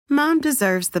Mom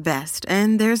deserves the best,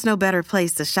 and there's no better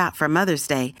place to shop for Mother's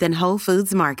Day than Whole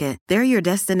Foods Market. They're your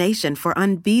destination for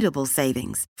unbeatable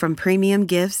savings, from premium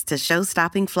gifts to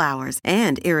show-stopping flowers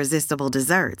and irresistible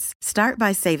desserts. Start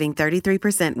by saving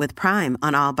 33% with Prime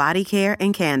on all body care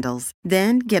and candles.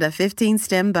 Then get a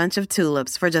 15-stem bunch of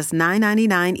tulips for just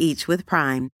 $9.99 each with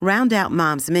Prime. Round out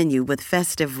Mom's menu with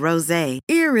festive rosé,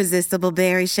 irresistible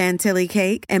berry chantilly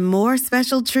cake, and more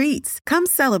special treats. Come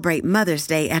celebrate Mother's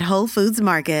Day at Whole Foods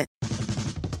Market.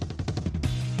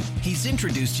 He's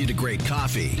introduced you to great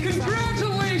coffee.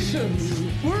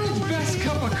 Congratulations! World's best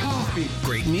cup of coffee.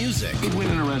 Great music. Who'd win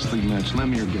in a wrestling match,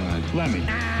 Lemmy or God? Lemmy.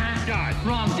 God.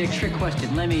 Wrong, Dick. Trick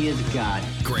question. Lemmy is God.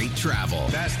 Great travel.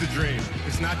 That's the dream.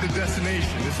 It's not the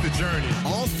destination, it's the journey.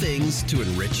 All things to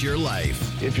enrich your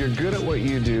life. If you're good at what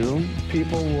you do,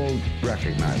 people will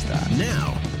recognize that.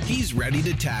 Now, he's ready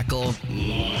to tackle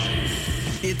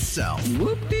life itself.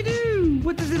 Whoop-de-doo.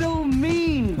 What does it all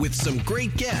mean? With some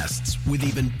great guests with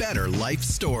even better life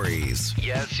stories.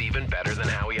 Yes, even better than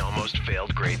how he almost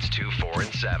failed grades 2, 4,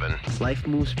 and 7. Life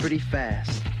moves pretty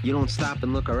fast. You don't stop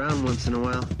and look around once in a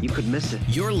while, you could miss it.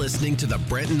 You're listening to the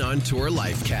Brenton on Tour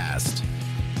Lifecast.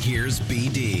 Here's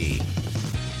BD.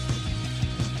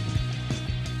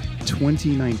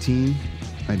 2019,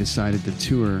 I decided to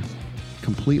tour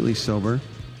completely sober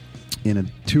in a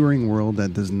touring world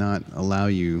that does not allow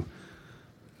you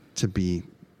to be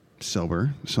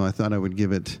sober. So I thought I would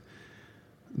give it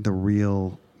the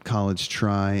real college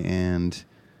try and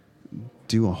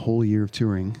do a whole year of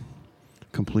touring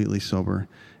completely sober.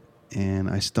 And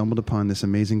I stumbled upon this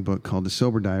amazing book called The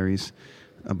Sober Diaries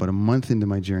about a month into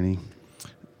my journey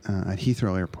at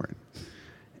Heathrow Airport.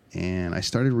 And I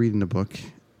started reading the book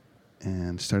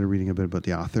and started reading a bit about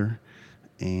the author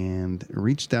and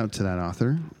reached out to that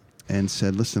author and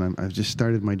said, listen, I've just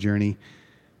started my journey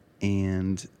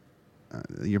and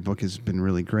your book has been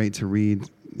really great to read.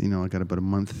 You know, I got about a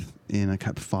month in, I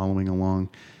kept following along,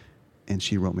 and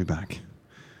she wrote me back.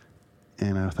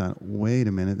 And I thought, wait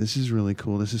a minute, this is really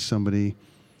cool. This is somebody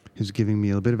who's giving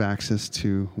me a bit of access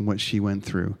to what she went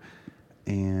through.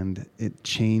 And it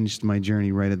changed my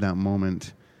journey right at that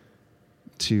moment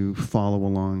to follow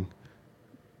along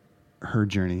her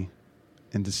journey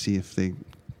and to see if they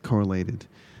correlated.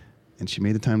 And she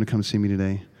made the time to come see me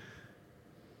today.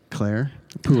 Clare,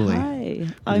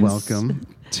 Pooley, hi. Welcome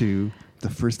to the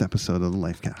first episode of the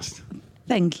Lifecast.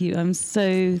 Thank you. I'm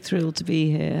so thrilled to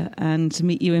be here and to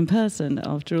meet you in person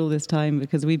after all this time,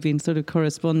 because we've been sort of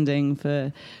corresponding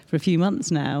for a few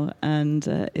months now, and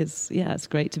it's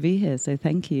great to be here. So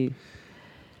thank you.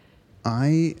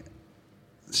 I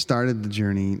started the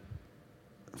journey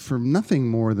for nothing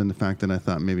more than the fact that I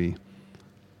thought maybe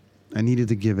I needed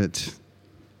to give it,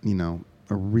 a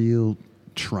real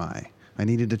try. I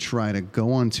needed to try to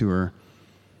go on tour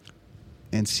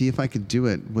and see if I could do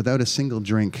it without a single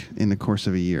drink in the course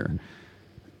of a year.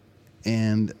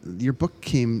 And your book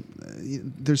came,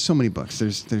 there's so many books.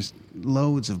 There's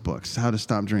loads of books, how to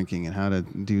stop drinking and how to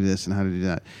do this and how to do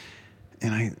that.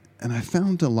 And I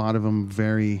found a lot of them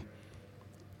very,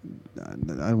 I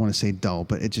don't want to say dull,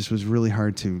 but it just was really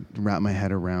hard to wrap my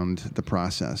head around the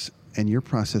process. And your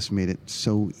process made it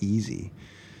so easy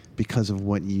because of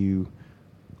what you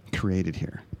created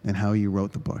here and how you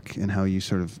wrote the book and how you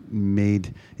sort of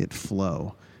made it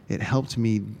flow. It helped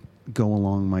me go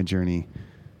along my journey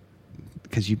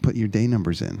because you put your day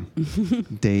numbers in.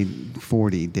 Day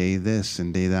 40, day this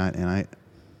and day that, and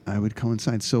I would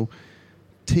coincide. So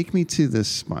take me to this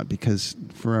spot, because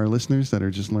for our listeners that are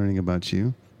just learning about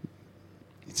you,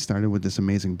 it started with this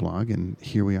amazing blog, and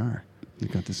here we are.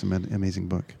 You've got this amazing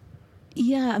book.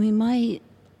 Yeah, I mean,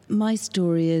 my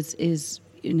story is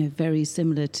very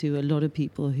similar to a lot of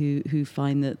people who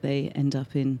find that they end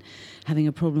up in having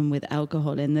a problem with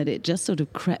alcohol, and that it just sort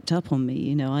of crept up on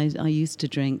me. I used to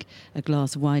drink a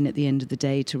glass of wine at the end of the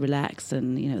day to relax,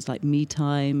 and it's like me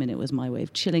time, and it was my way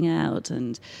of chilling out,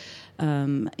 and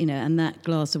and that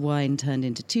glass of wine turned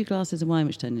into 2 glasses of wine,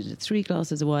 which turned into 3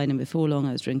 glasses of wine, and before long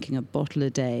I was drinking a bottle a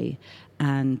day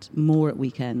and more at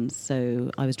weekends. So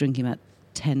I was drinking about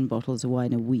 10 bottles of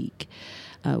wine a week,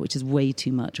 which is way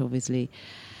too much, obviously.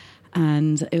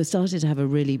 And it started to have a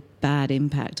really bad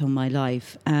impact on my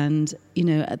life. And,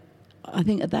 I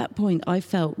think at that point I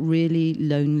felt really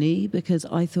lonely, because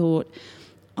I thought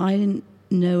I didn't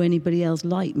know anybody else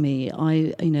like me.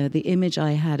 The image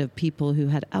I had of people who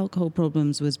had alcohol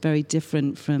problems was very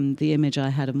different from the image I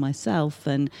had of myself.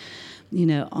 And,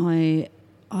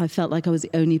 I felt like I was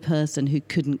the only person who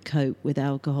couldn't cope with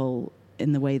alcohol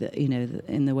in the way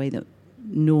that,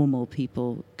 normal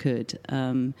people could.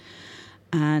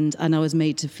 And I was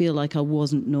made to feel like I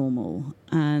wasn't normal.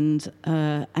 And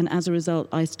as a result,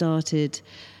 I started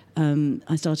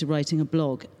writing a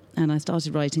blog, and I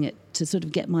started writing it to sort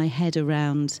of get my head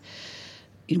around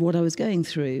what I was going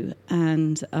through.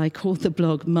 And I called the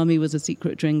blog Mummy Was a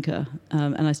Secret Drinker.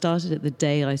 And I started it the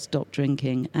day I stopped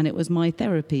drinking. And it was my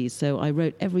therapy. So I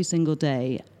wrote every single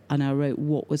day, and I wrote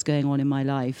what was going on in my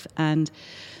life. And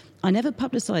I never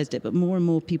publicized it, but more and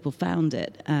more people found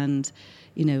it. And,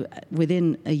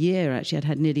 within a year, actually, I'd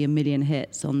had nearly 1 million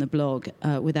hits on the blog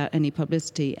without any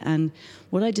publicity. And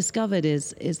what I discovered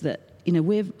is that,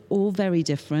 we're all very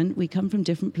different. We come from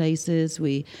different places.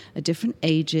 We are different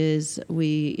ages.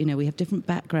 We have different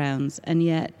backgrounds. And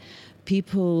yet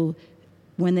people,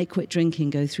 when they quit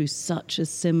drinking, go through such a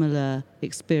similar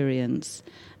experience.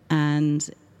 And,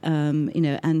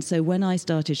 and so when I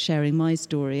started sharing my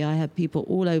story, I had people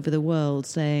all over the world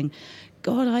saying,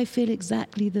 God, I feel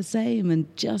exactly the same, and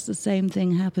just the same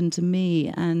thing happened to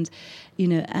me. And,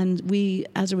 and we,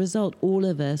 as a result, all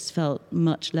of us felt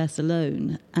much less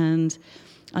alone. And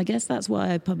I guess that's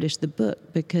why I published the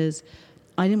book, because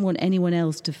I didn't want anyone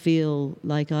else to feel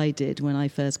like I did when I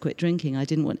first quit drinking. I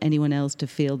didn't want anyone else to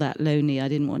feel that lonely. I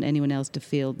didn't want anyone else to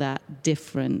feel that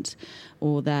different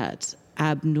or that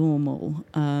abnormal.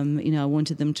 I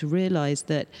wanted them to realize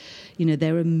that,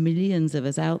 there are millions of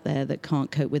us out there that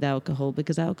can't cope with alcohol,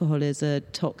 because alcohol is a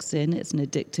toxin, it's an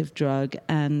addictive drug,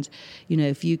 and,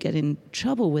 if you get in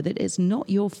trouble with it, it's not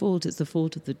your fault, it's the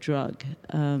fault of the drug.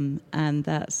 And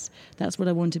that's what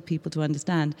I wanted people to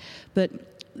understand. But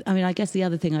I guess the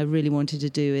other thing I really wanted to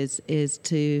do is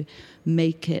to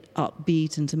make it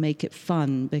upbeat and to make it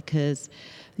fun, because,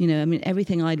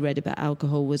 everything I'd read about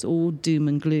alcohol was all doom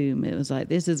and gloom. It was like,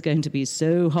 this is going to be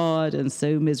so hard and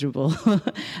so miserable.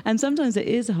 And sometimes it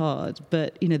is hard,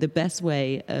 but, the best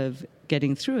way of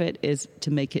getting through it is to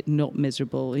make it not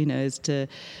miserable, it's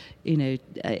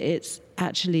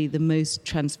actually the most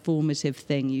transformative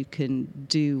thing you can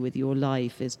do with your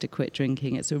life is to quit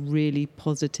drinking. It's a really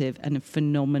positive and a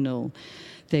phenomenal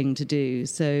thing to do.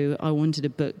 So I wanted a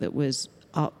book that was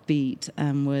upbeat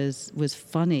and was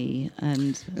funny.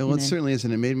 And well, it certainly is,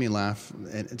 and it made me laugh,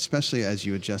 and especially as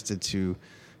you adjusted to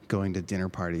going to dinner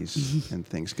parties and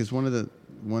things. Because one of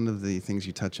the things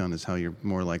you touch on is how you're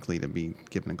more likely to be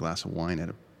given a glass of wine at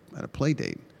a play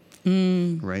date,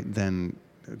 right? Than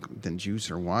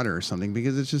juice or water or something,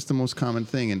 because it's just the most common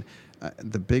thing. And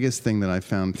the biggest thing that I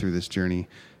found through this journey,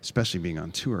 especially being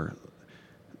on tour,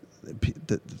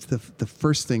 the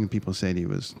first thing people say to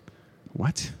you is,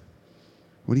 "What?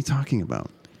 What are you talking about?"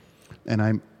 And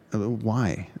I'm,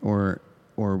 "Why?" Or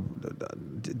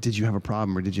 "Did you have a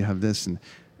problem?" Or "Did you have this?" And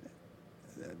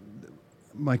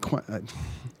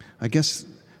I guess,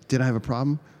 did I have a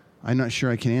problem? I'm not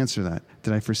sure I can answer that.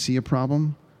 Did I foresee a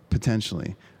problem?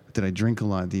 Potentially. Did I drink a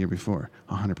lot the year before?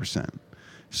 100%.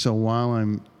 So while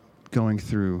I'm going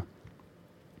through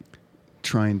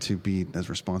trying to be as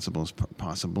responsible as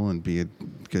possible and be a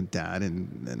good dad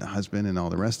and a husband and all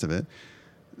the rest of it,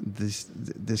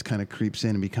 this kind of creeps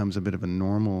in and becomes a bit of a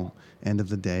normal end of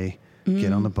the day.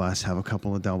 Get on the bus, have a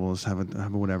couple of doubles, have a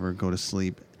whatever, go to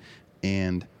sleep.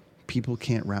 And people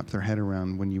can't wrap their head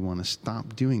around when you want to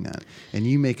stop doing that. And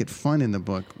you make it fun in the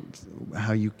book,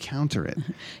 how you counter it.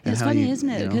 It's funny, isn't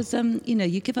it? Because,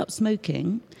 you give up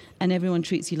smoking and everyone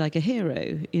treats you like a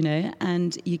hero,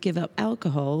 and you give up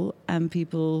alcohol and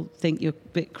people think you're a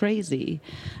bit crazy.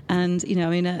 And,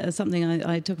 something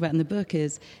I talk about in the book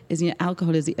is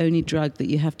alcohol is the only drug that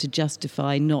you have to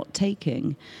justify not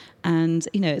taking. And,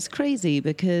 it's crazy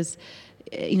because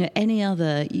any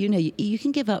other, you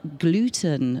can give up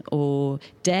gluten or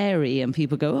dairy and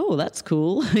people go, "Oh, that's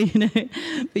cool,"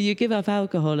 but you give up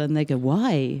alcohol and they go,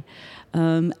 "Why?"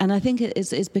 And I think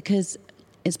it's because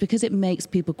it makes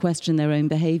people question their own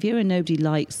behavior, and nobody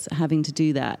likes having to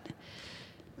do that.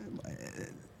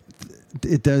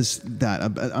 It does that.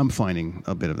 I'm finding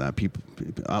a bit of that. People,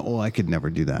 I could never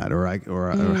do that,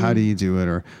 or how do you do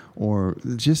it, or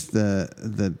just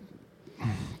the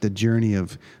journey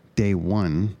of day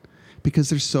one, because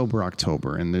there's sober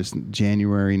October and there's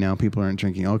January now. People aren't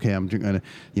drinking. Okay, I'm drinking.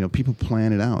 People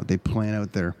plan it out. They plan out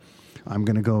I'm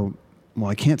going to go. Well,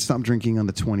 I can't stop drinking on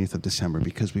the 20th of December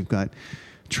because we've got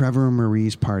Trevor and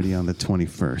Marie's party on the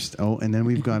 21st. Oh, and then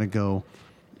we've got to go.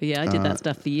 Yeah, I did that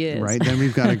stuff for years. Right. Then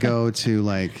we've got to go to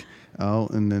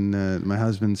and then my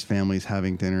husband's family's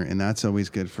having dinner, and that's always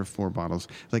good for 4 bottles.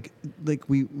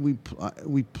 We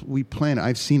plan.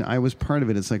 I was part of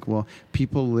it. It's like, well,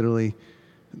 people literally.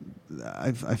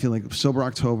 I feel like sober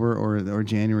October or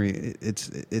January.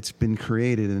 It's been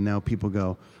created, and now people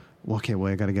go, well, okay,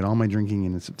 well, I got to get all my drinking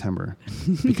in September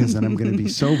because then I'm going to be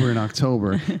sober in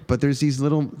October. But there's these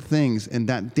little things, and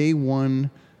that day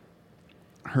one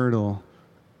hurdle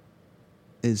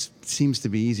seems to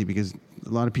be easy because a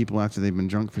lot of people, after they've been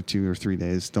drunk for 2 or 3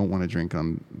 days, don't want to drink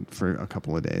for a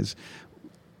couple of days.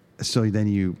 So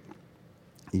then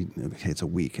okay, it's a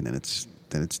week, and then it's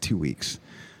 2 weeks.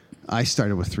 I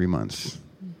started with 3 months.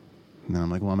 And then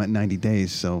I'm like, well, I'm at 90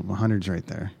 days, so 100's right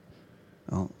there.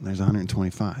 Oh, there's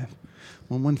 125.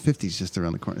 Well, 150 is just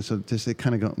around the corner. So it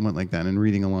kind of went like that. And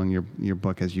reading along your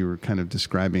book as you were kind of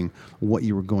describing what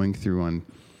you were going through on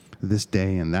this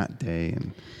day and that day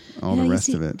and all the rest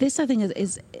of it. This, I think,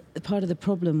 is part of the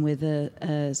problem with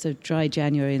so dry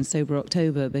January and sober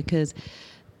October, because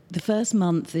the first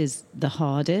month is the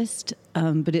hardest,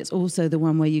 but it's also the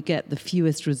one where you get the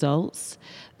fewest results,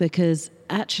 because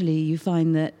actually you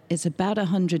find that it's about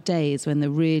 100 days when the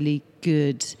really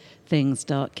good things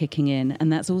start kicking in,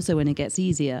 and that's also when it gets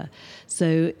easier.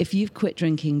 So if you've quit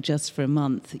drinking just for a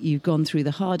month, you've gone through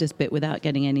the hardest bit without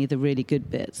getting any of the really good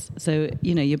bits. So,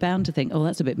 you're bound to think, oh,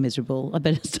 that's a bit miserable, I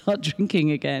better start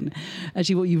drinking again.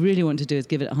 Actually, what you really want to do is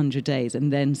give it 100 days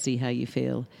and then see how you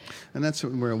feel. And that's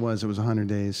where it was. It was 100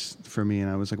 days for me, and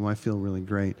I was like, well, I feel really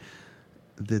great.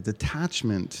 The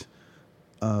detachment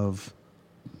of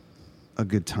a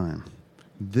good time.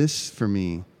 This, for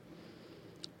me,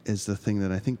 is the thing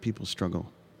that I think people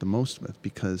struggle the most with,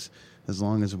 because as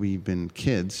long as we've been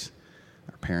kids,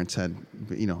 our parents had,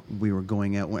 we were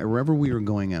going out, wherever we were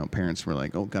going out, parents were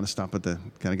like, oh, got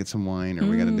to get some wine, or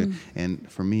we got to do, and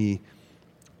for me,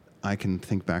 I can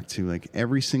think back to like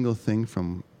every single thing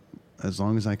from as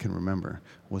long as I can remember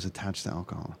was attached to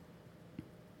alcohol.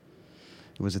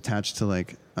 It was attached to,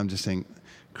 like, I'm just saying,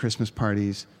 Christmas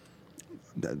parties,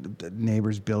 the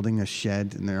neighbors building a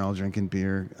shed and they're all drinking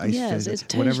beer, ice fizz,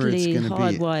 it's whatever it's totally going to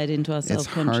be. Hardwired into our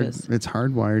self-conscious. It's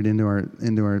hardwired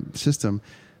into our system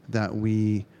that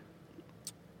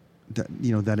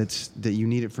that you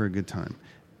need it for a good time,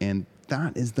 and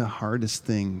that is the hardest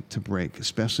thing to break,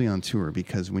 especially on tour,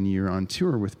 because when you're on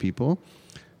tour with people,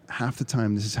 half the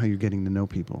time this is how you're getting to know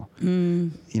people. You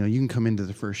can come into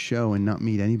the first show and not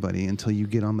meet anybody until you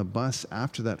get on the bus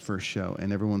after that first show,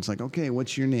 and everyone's like, okay,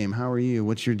 what's your name, how are you,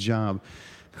 what's your job,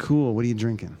 cool, what are you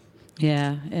drinking?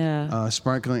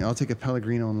 Sparkling, I'll take a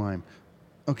Pellegrino and lime.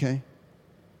 Okay.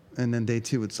 And then day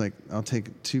 2, it's like, I'll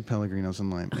take 2 Pellegrinos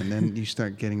and lime. And then you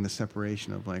start getting the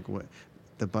separation of, like, what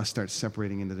the bus starts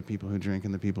separating into the people who drink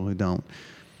and the people who don't.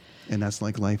 And that's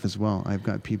like life as well. I've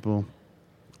got people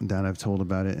that I've told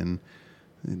about it, and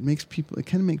it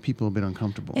can make people a bit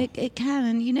uncomfortable. It can,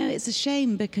 and it's a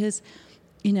shame because,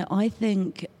 I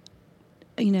think,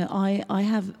 I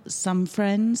have some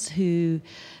friends who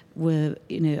were,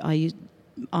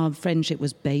 our friendship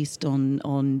was based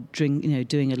on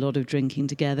doing a lot of drinking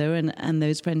together, and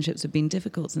those friendships have been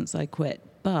difficult since I quit.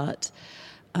 But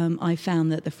I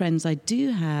found that the friends I do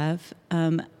have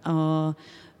are,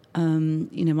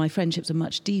 my friendships are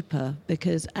much deeper,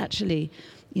 because actually,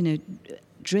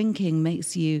 drinking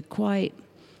makes you quite,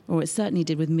 or it certainly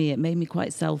did with me, it made me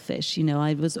quite selfish.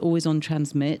 I was always on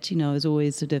transmit. I was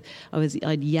always I'd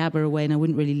yabber away and I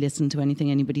wouldn't really listen to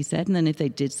anything anybody said. And then if they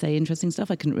did say interesting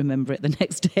stuff, I couldn't remember it the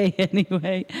next day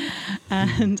anyway.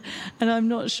 And I'm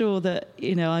not sure that,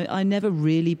 I never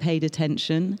really paid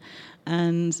attention.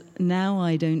 And now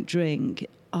I don't drink.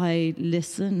 I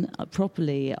listen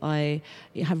properly. I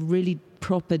have really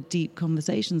proper, deep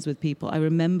conversations with people. I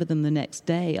remember them the next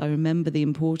day. I remember the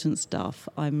important stuff.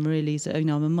 I'm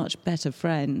a much better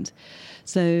friend.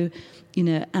 So,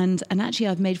 and actually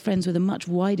I've made friends with a much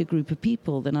wider group of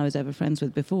people than I was ever friends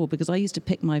with before, because I used to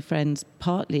pick my friends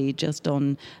partly just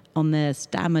on their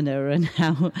stamina and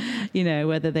how,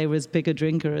 whether they were as big a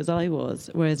drinker as I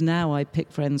was. Whereas now I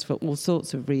pick friends for all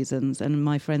sorts of reasons, and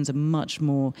my friends are much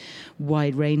more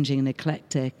wide-ranging and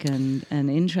eclectic and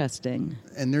interesting.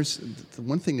 And there's the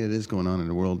one thing that is going on in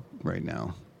the world right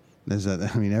now is that,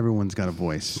 everyone's got a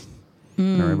voice,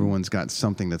 or everyone's got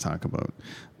something to talk about,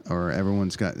 or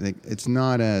everyone's got, it's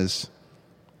not as,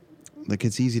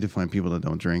 it's easy to find people that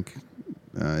don't drink.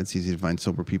 It's easy to find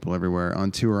sober people everywhere.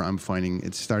 On tour, I'm finding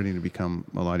it's starting to become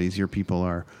a lot easier. People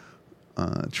are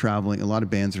traveling. A lot of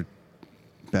bands are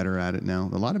better at it now.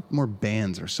 A lot of more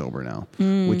bands are sober now,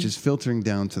 which is filtering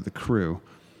down to the crew.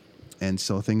 And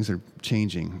so things are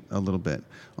changing a little bit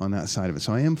on that side of it.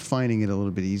 So I am finding it a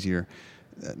little bit easier.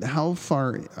 How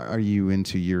far are you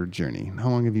into your journey? How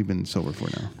long have you been sober for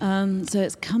now? So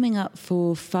it's coming up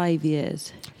for 5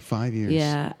 years. 5 years?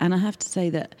 Yeah. And I have to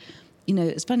say that,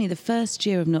 it's funny, the first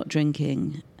year of not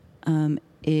drinking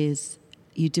is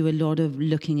you do a lot of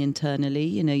looking internally.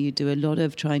 You do a lot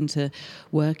of trying to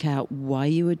work out why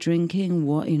you were drinking,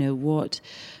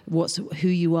 what's who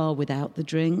you are without the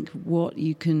drink, what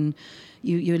you can.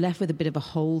 You're left with a bit of a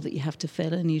hole that you have to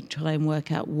fill, and you try and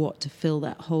work out what to fill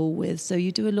that hole with. So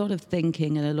you do a lot of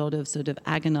thinking and a lot of sort of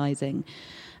agonizing.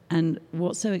 And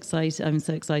I'm so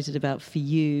excited about for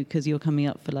you, because you're coming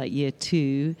up for like year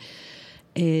 2,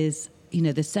 is,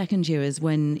 the second year is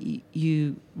when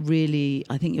you really,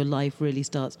 I think your life really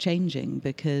starts changing,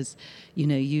 because,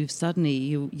 you're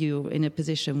in a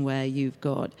position where you've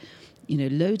got,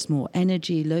 loads more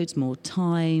energy, loads more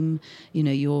time,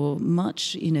 you're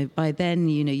much, by then,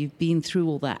 you've been through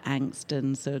all that angst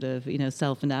and sort of,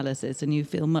 self-analysis, and you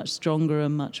feel much stronger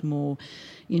and much more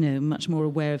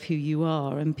aware of who you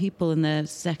are. And people in their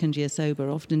second year sober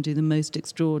often do the most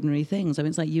extraordinary things. I mean,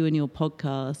 it's like you and your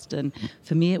podcast, and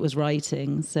for me it was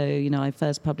writing. So, I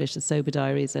first published the Sober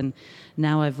Diaries, and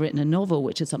now I've written a novel,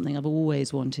 which is something I've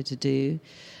always wanted to do.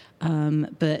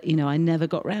 But, I never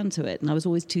got round to it, and I was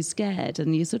always too scared.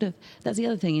 And that's the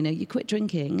other thing, you quit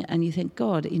drinking and you think,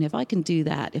 God, if I can do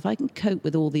that, if I can cope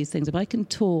with all these things, if I can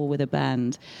tour with a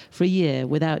band for a year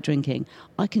without drinking,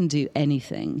 I can do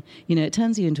anything. It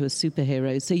turns you into a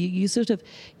superhero. So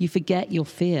you forget your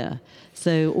fear.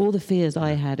 So all the fears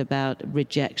I had about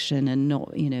rejection and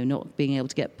not being able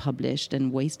to get published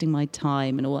and wasting my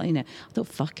time and all, I thought,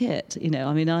 fuck it.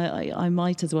 I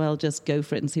might as well just go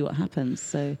for it and see what happens.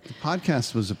 So the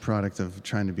podcast was a product of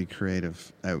trying to be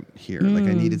creative out here. Like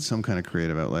I needed some kind of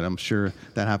creative outlet. I'm sure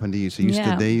that happened to you. So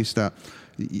you stopped.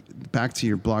 Back to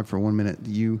your blog for 1 minute.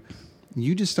 You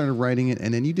just started writing it,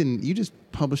 and then you just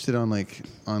published it on like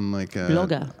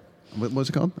Blogger. What was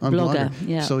it called? On Blogger.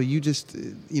 Yeah. So you just,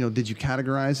 did you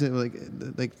categorize it?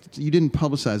 Like you didn't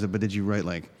publicize it, but did you write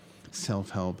like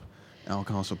self-help,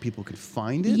 alcohol, so people could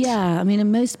find it? Yeah,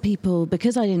 and most people,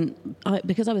 because I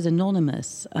was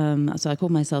anonymous, so I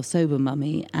called myself Sober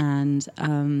Mummy, and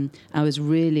I was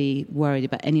really worried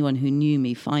about anyone who knew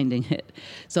me finding it.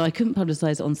 So I couldn't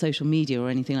publicize it on social media or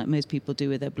anything like most people do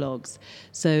with their blogs.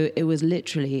 So it was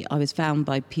literally, I was found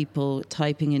by people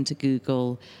typing into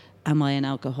Google, am I an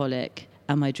alcoholic?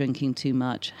 Am I drinking too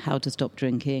much? How to stop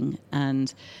drinking?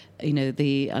 And,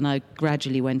 and I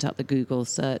gradually went up the Google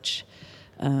search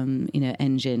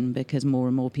engine, because more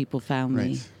and more people found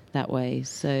me that way.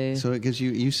 So it gives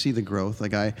you see the growth.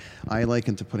 Like I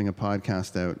liken to putting a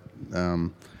podcast out,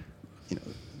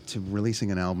 to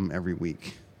releasing an album every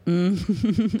week.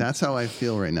 That's how I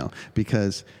feel right now,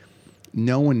 because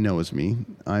no one knows me.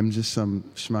 I'm just some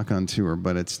schmuck on tour,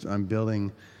 but it's been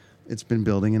building,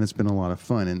 and it's been a lot of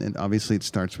fun. And obviously it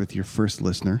starts with your first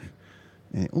listener.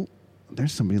 And,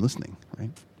 there's somebody listening, right?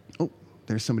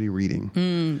 There's somebody reading.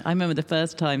 I remember the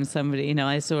first time somebody,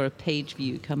 I saw a page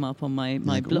view come up on my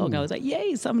blog. Ooh. I was like,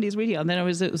 yay, somebody's reading. And then it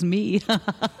was me.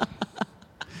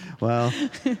 Well,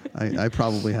 I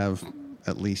probably have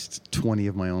at least 20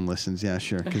 of my own listens. Yeah,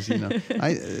 sure. Because,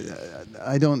 I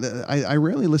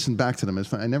rarely listen back to them. It's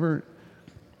fun.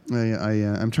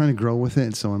 I'm trying to grow with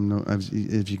it. So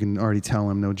if you can already tell,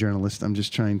 I'm no journalist. I'm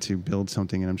just trying to build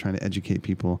something, and I'm trying to educate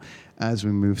people as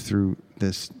we move through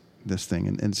this thing,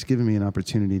 and it's given me an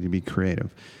opportunity to be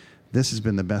creative. This has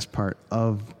been the best part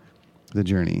of the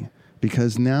journey,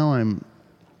 because now I'm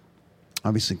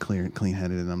obviously clear and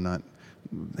clean-headed, and I'm not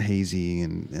hazy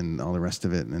and all the rest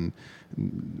of it. And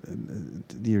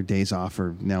your days off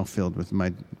are now filled with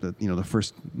the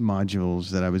first modules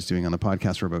that I was doing on the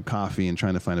podcast were about coffee and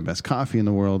trying to find the best coffee in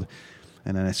the world.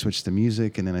 And then I switched to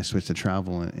music, and then I switched to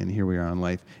travel, and here we are on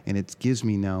life. And it gives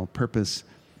me now purpose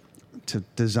to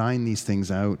design these things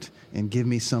out and give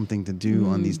me something to do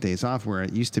on these days off, where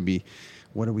it used to be,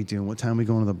 what are we doing? What time are we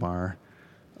going to the bar?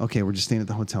 Okay, we're just staying at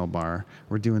the hotel bar.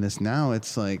 We're doing this. Now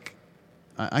it's like,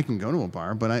 I can go to a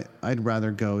bar, but I'd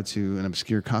rather go to an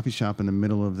obscure coffee shop in the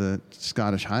middle of the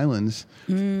Scottish Highlands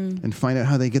and find out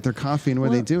how they get their coffee and where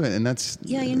they do it. And that's...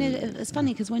 Yeah, it's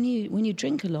funny, because when you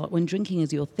drink a lot, when drinking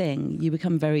is your thing, you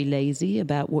become very lazy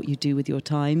about what you do with your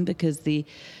time, because the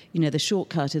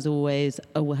shortcut is always,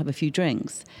 we'll have a few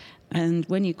drinks. And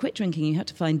when you quit drinking, you have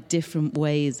to find different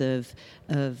ways of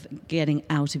getting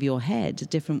out of your head,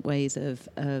 different ways of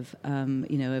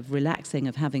relaxing,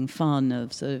 of having fun,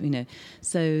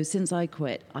 So since I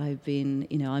quit, I've been,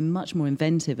 I'm much more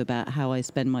inventive about how I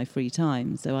spend my free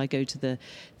time. So I go to the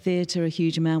theatre a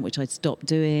huge amount, which I stopped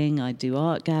doing. I do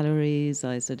art galleries.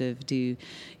 I do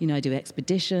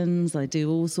expeditions. I do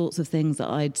all sorts of things that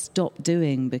I'd stopped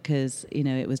doing because,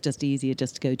 it was just easier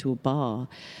just to go to a bar.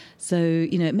 So,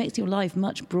 it makes your life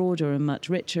much broader and much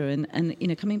richer. And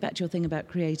coming back to your thing about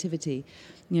creativity,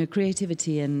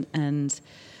 creativity and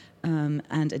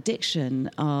and addiction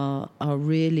are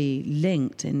really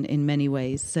linked in many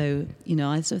ways. So,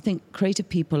 I sort of think creative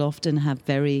people often have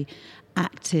very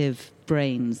active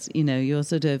brains. You're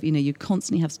sort of, you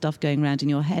constantly have stuff going around in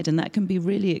your head, and that can be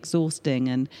really exhausting.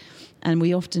 And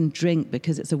we often drink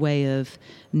because it's a way of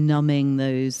numbing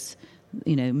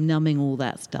numbing all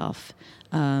that stuff.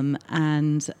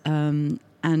 And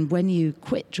when you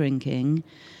quit drinking,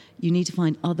 you need to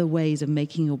find other ways of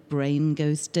making your brain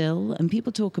go still. And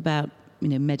people talk about,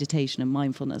 meditation and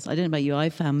mindfulness. I don't know about you, I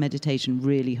found meditation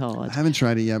really hard. I haven't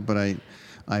tried it yet, but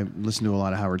I listen to a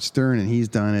lot of Howard Stern, and he's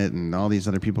done it, and all these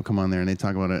other people come on there and they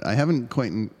talk about it. I haven't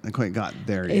quite got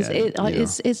there yet.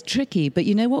 It's tricky, but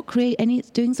you know what?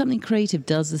 Doing something creative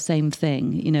does the same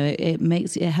thing.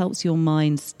 It helps your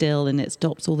mind still, and it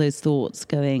stops all those thoughts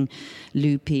going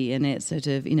loopy, and it's sort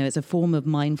of, it's a form of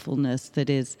mindfulness that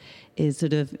is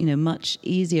sort of, much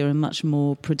easier and much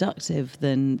more productive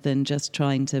than just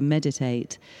trying to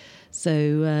meditate.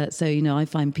 So I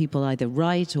find people either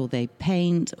write or they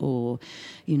paint or,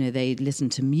 they listen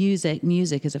to music.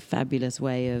 Music is a fabulous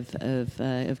way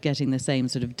of getting the same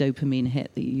sort of dopamine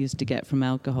hit that you used to get from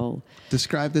alcohol.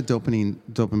 Describe the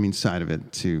dopamine side of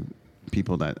it to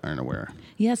people that aren't aware.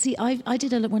 Yeah, see, I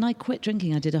did when I quit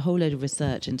drinking, I did a whole load of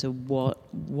research into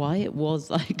why it was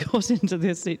I got into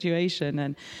this situation,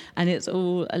 and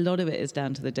a lot of it is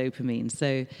down to the dopamine.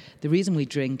 So the reason we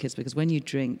drink is because when you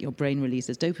drink, your brain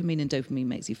releases dopamine, and dopamine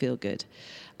makes you feel good,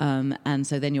 and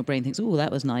so then your brain thinks, oh,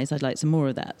 that was nice, I'd like some more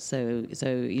of that. So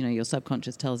your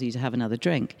subconscious tells you to have another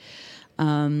drink,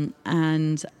 and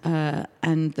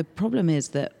the problem is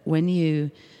that when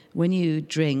you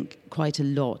drink quite a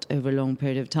lot over a long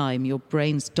period of time, your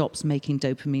brain stops making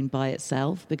dopamine by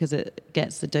itself because it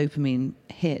gets the dopamine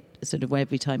hit sort of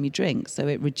every time you drink. So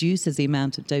it reduces the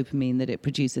amount of dopamine that it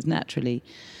produces naturally.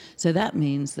 So that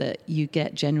means that you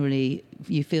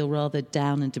feel rather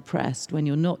down and depressed when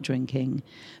you're not drinking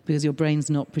because your brain's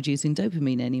not producing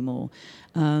dopamine anymore,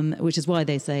 which is why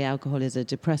they say alcohol is a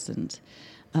depressant.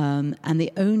 And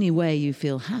the only way you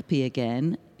feel happy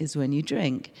again is when you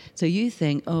drink. So you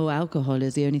think, oh, alcohol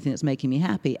is the only thing that's making me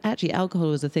happy. Actually, alcohol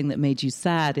was the thing that made you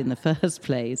sad in the first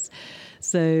place.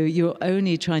 So you're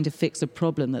only trying to fix a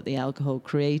problem that the alcohol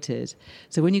created.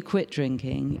 So when you quit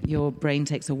drinking, your brain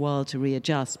takes a while to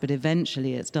readjust, but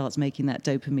eventually it starts making that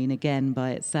dopamine again by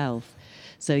itself.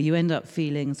 So you end up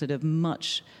feeling sort of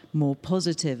much more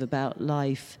positive about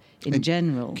life in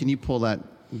general. Can you pull that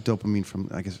dopamine from,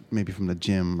 I guess, maybe from the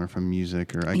gym or from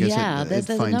music, or I guess there's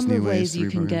a number of ways you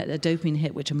can get a dopamine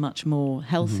hit which are much more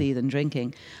healthy than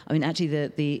drinking. I mean, actually,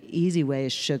 the easy way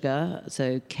is sugar,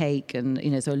 so cake,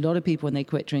 and so a lot of people when they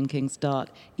quit drinking start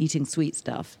eating sweet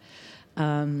stuff.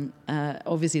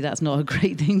 Obviously, that's not a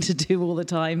great thing to do all the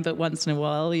time, but once in a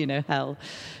while, hell,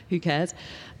 who cares?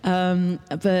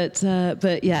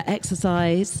 But yeah,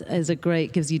 exercise is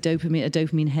gives you a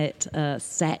dopamine hit.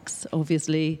 Sex,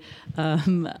 obviously,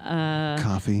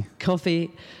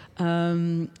 coffee,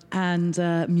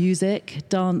 and music,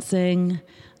 dancing.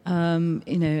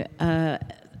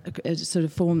 Sort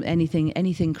of form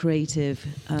anything creative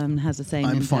has the same.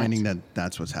 I'm finding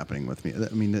that's what's happening with me.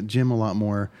 I mean, the gym a lot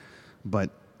more.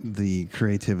 But the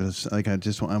creativity is like I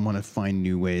want to find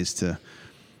new ways to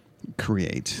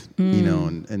create,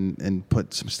 and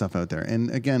put some stuff out there.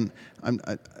 And again, I'm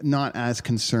not as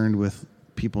concerned with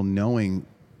people knowing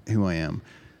who I am.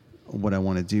 What I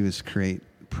want to do is create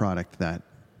product that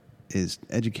is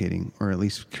educating, or at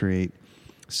least create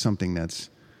something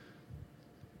that's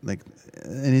like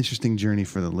an interesting journey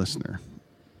for the listener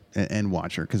and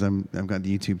watcher, because I've got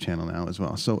the YouTube channel now as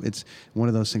well. So it's one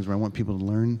of those things where I want people to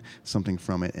learn something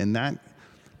from it, and that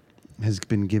has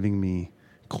been giving me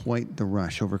quite the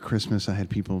rush. Over Christmas, I had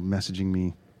people messaging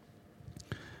me,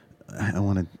 I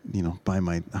want to, buy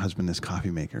my husband this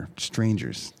coffee maker.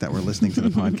 Strangers that were listening to the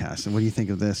podcast, and what do you think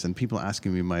of this? And people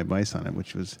asking me my advice on it,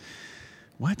 which was,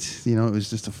 what? It was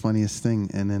just the funniest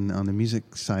thing. And then on the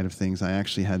music side of things, I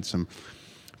actually had some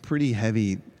pretty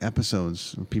heavy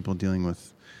episodes of people dealing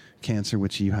with cancer,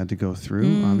 which you had to go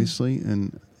through, obviously,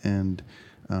 and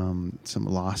some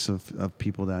loss of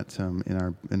people that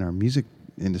in our music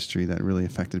industry that really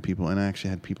affected people. And I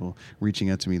actually had people reaching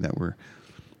out to me that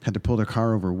had to pull their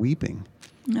car over weeping.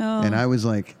 Oh. And I was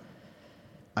like,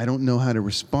 I don't know how to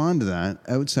respond to that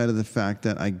outside of the fact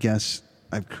that I guess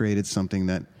I've created something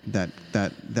that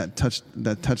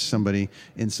touched somebody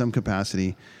in some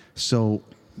capacity. So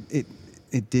it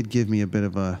did give me a bit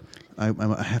of a, I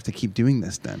have to keep doing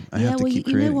this then. I have to keep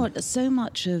creating. You know what? So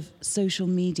much of social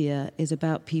media is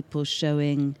about people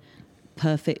showing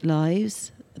perfect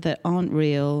lives that aren't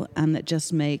real and that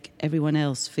just make everyone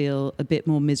else feel a bit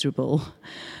more miserable.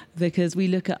 Because we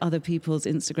look at other people's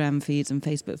Instagram feeds and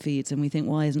Facebook feeds and we think,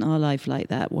 why isn't our life like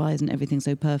that? Why isn't everything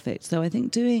so perfect? So I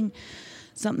think doing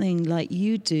something like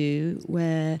you do,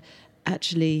 where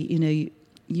actually,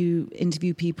 you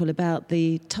interview people about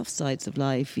the tough sides of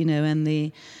life, and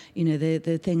the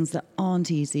things that aren't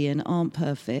easy and aren't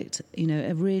perfect,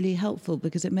 are really helpful,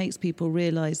 because it makes people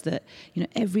realize that,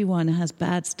 everyone has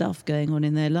bad stuff going on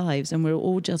in their lives and we're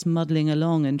all just muddling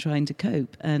along and trying to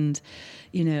cope. And,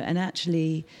 and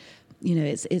actually,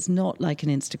 it's not like an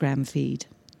Instagram feed.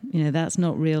 That's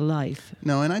not real life.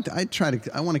 No, and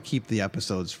I want to keep the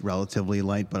episodes relatively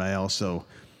light, but I also,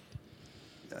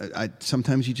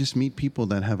 sometimes you just meet people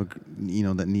that have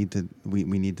that need to, we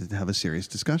need to have a serious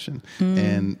discussion.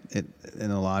 And a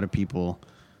lot of people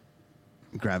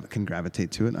can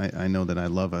gravitate to it. I know that I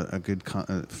love a good,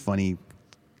 funny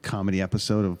comedy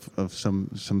episode of some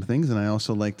things. And I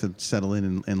also like to settle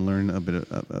in and learn a bit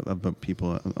about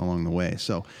people along the way.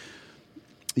 So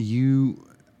you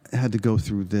had to go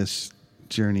through this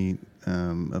journey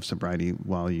of sobriety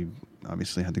while you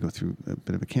obviously had to go through a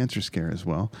bit of a cancer scare as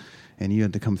well, and you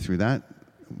had to come through that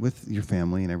with your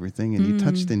family and everything. And you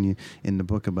touched in the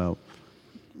book about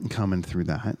coming through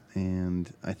that,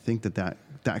 and I think that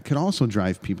could also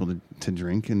drive people to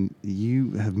drink. And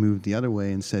you have moved the other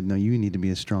way and said, no, you need to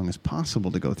be as strong as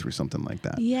possible to go through something like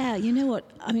that. Yeah, you know what?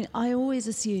 I mean, I always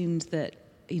assumed that,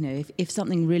 if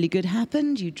something really good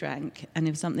happened, you drank. And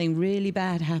if something really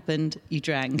bad happened, you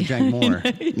drank. You drank more.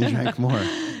 You drank more.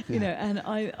 Yeah. And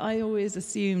I always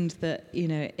assumed that,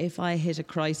 if I hit a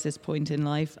crisis point in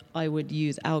life, I would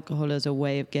use alcohol as a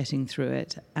way of getting through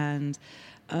it. And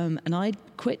I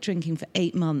quit drinking for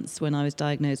 8 months when I was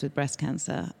diagnosed with breast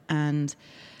cancer. And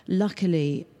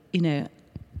luckily,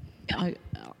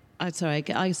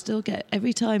 I still get,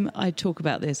 every time I talk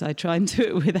about this, I try and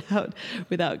do it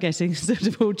without getting sort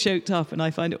of all choked up, and I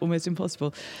find it almost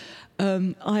impossible.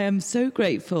 I am so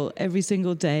grateful every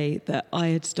single day that I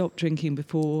had stopped drinking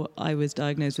before I was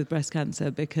diagnosed with breast cancer,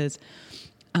 because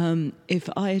if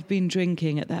I had been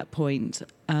drinking at that point,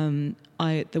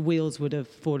 the wheels would have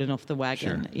fallen off the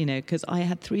wagon, because I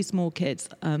had 3 small kids.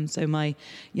 So my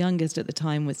youngest at the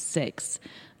time was 6.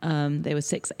 They were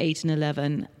 6, 8, and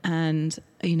 11, and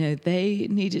they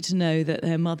needed to know that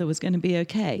their mother was going to be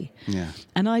okay. Yeah.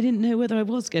 And I didn't know whether I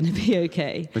was going to be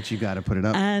okay. But you got to put it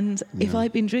up. And if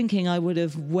I'd been drinking, I would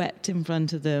have wept in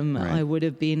front of them. Right. I would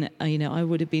have been, I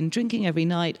would have been drinking every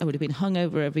night. I would have been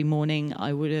hungover every morning.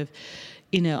 I would have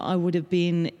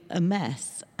been a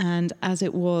mess. And as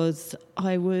it was,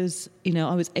 I was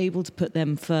able to put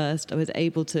them first. I was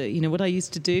able to, what I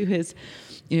used to do is,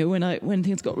 when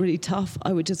things got really tough,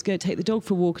 I would just go take the dog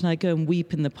for a walk and I'd go and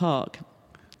weep in the park.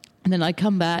 And then I'd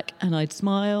come back and I'd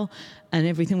smile and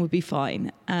everything would be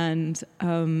fine. And,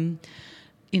 and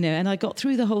I got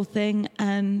through the whole thing,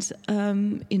 and,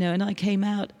 and I came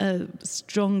out a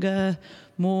stronger,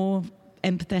 more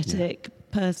empathetic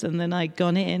person than I'd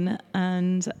gone in.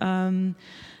 And, and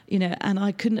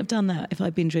I couldn't have done that if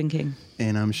I'd been drinking.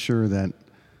 And I'm sure that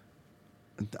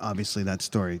obviously that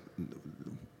story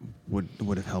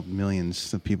would have helped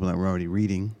millions of people that were already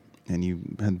reading, and you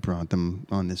had brought them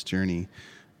on this journey,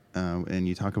 and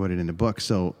you talk about it in the book.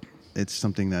 So it's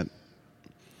something that,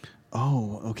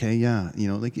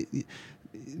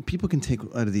 people can take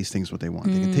out of these things what they want.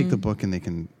 They can take the book and they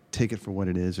can take it for what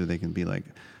it is, or they can be like,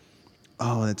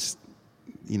 that's,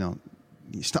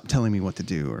 stop telling me what to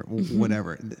do, or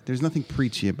whatever. There's nothing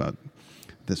preachy about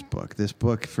this book. This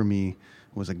book for me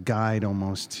was a guide,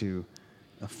 almost to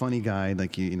a funny guide,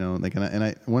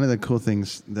 one of the cool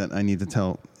things that I need to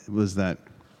tell was that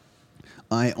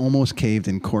I almost caved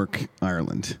in Cork,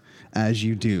 Ireland, as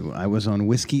you do. I was on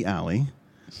Whiskey Alley.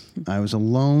 I was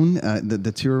alone.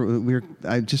 The tour,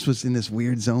 I just was in this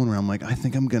weird zone where I'm like, I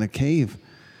think I'm going to cave.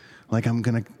 I'm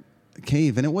going to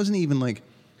cave. And it wasn't even like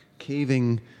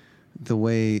caving the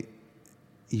way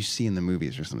you see in the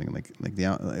movies or something,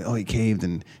 he caved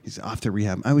and he's off to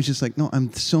rehab. I was just like, no,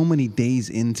 I'm so many days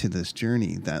into this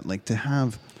journey that to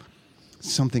have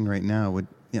something right now would,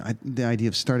 the idea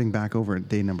of starting back over at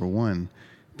day number 1,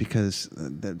 because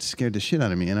that scared the shit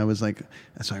out of me. And I was like,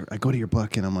 so I go to your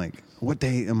book and I'm like, what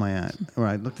day am I at? Or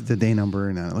I looked at the day number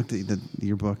and I looked at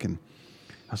your book and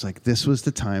I was like, this was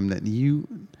the time that you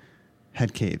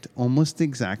had caved, almost the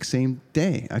exact same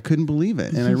day. I couldn't believe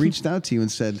it. And I reached out to you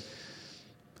and said,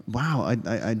 wow,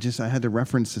 I had to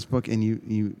reference this book, and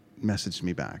you messaged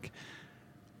me back.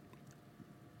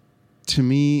 To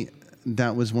me,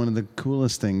 that was one of the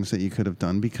coolest things that you could have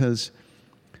done, because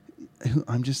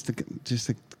I'm just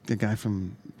the guy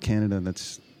from Canada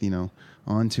that's,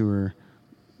 on tour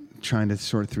trying to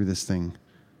sort through this thing,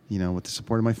 with the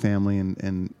support of my family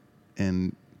and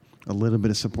a little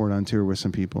bit of support on tour with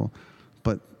some people.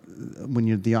 But when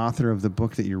you're the author of the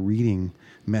book that you're reading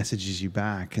messages you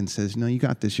back and says, no, you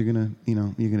got this, you're going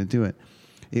to do it.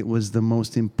 It was the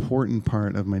most important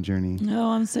part of my journey.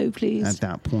 Oh, I'm so pleased. At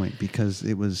that point, because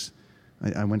it was,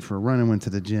 I went for a run and went to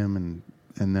the gym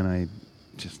and then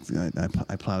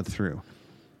I plowed through.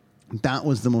 That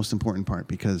was the most important part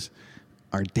because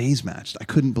our days matched. I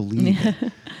couldn't believe it.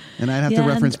 And I'd have to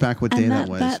reference back what day that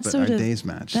was, but our days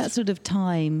matched. That sort of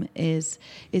time is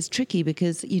tricky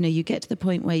because, you get to the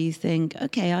point where you think,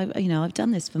 okay, I've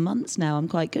done this for months now. I'm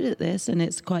quite good at this and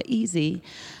it's quite easy.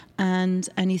 And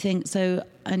you think so,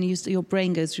 and your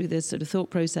brain goes through this sort of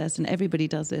thought process, and everybody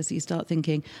does this. You start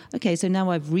thinking, okay, so now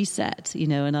I've reset,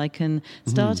 and I can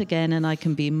start again, and I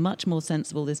can be much more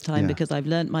sensible this time because I've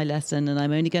learnt my lesson, and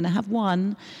I'm only going to have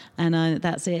one, and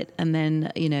that's it. And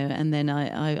then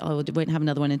I won't have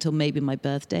another one until maybe my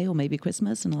birthday or maybe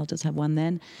Christmas, and I'll just have one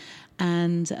then.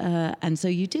 And so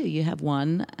you have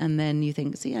one, and then you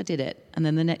think, see, I did it. And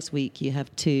then the next week you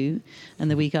have two,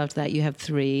 and the week after that you have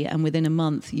three, and within a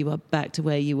month you are back to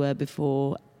where you were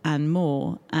before and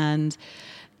more. And,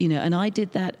 and I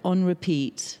did that on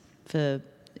repeat for,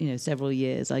 several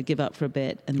years. I'd give up for a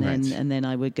bit, and then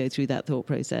I would go through that thought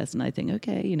process, and I think,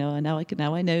 okay, now I know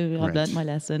I've learned my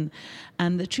lesson.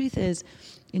 And the truth is,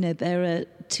 there are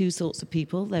two sorts of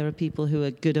people. There are people who are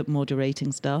good at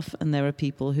moderating stuff, and there are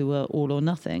people who are all or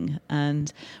nothing.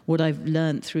 And what I've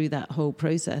learned through that whole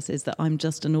process is that I'm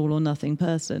just an all or nothing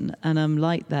person. And I'm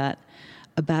like that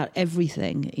about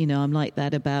everything. I'm like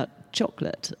that about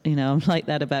chocolate. I'm like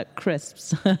that about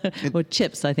crisps or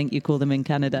chips, I think you call them in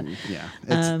Canada. Yeah.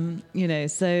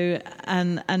 So,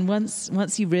 and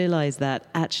once you realize that,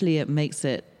 actually it makes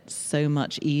it so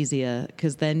much easier,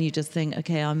 because then you just think,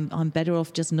 okay, I'm better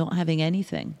off just not having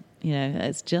anything.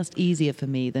 It's just easier for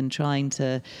me than trying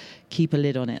to keep a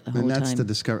lid on it the whole time. And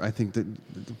that's I think that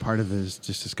the part of it is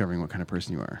just discovering what kind of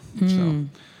person you are.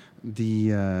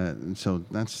 So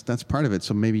that's part of it.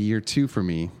 So maybe year 2 for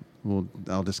me,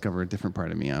 I'll discover a different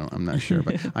part of me. I'm not sure,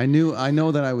 but I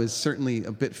know that I was certainly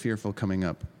a bit fearful coming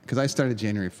up, because I started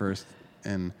January 1st,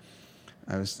 and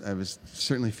I was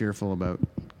certainly fearful about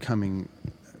coming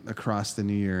across the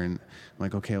new year, and I'm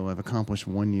like, okay, well, I've accomplished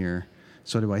 1 year,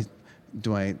 so do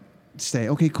I say,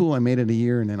 okay, cool, I made it a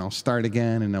year, and then I'll start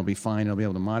again, and I'll be fine, I'll be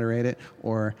able to moderate it,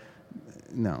 or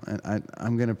no,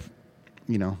 I'm gonna,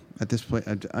 at this point,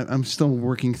 I'm still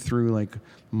working through like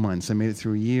months. I made it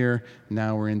through a year.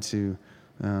 Now we're into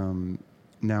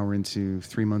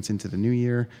 3 months into the new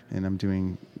year, and I'm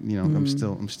doing,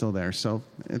 I'm still there. So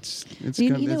it's you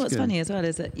know what's funny as well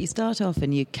is that you start off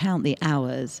and you count the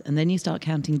hours, and then you start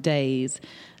counting days,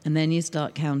 and then you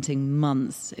start counting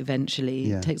months eventually.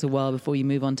 Yeah. It takes a while before you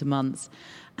move on to months.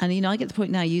 And, I get the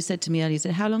point now, you said to me earlier, you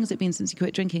said, how long has it been since you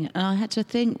quit drinking? And I had to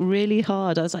think really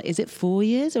hard. I was like, is it 4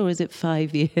 years or is it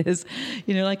 5 years?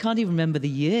 I can't even remember the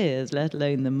years, let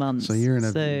alone the months. So you're in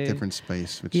a different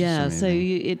space, which is amazing. So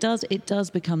it does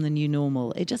become the new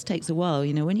normal. It just takes a while.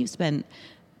 When you've spent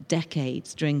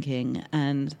decades drinking,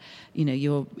 and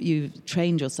you've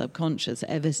trained your subconscious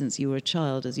ever since you were a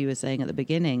child, as you were saying at the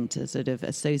beginning, to sort of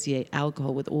associate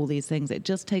alcohol with all these things. It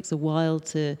just takes a while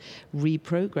to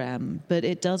reprogram, but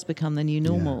it does become the new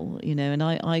normal. And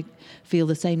I feel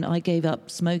the same. I gave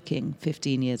up smoking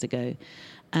 15 years ago,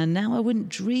 and now I wouldn't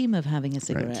dream of having a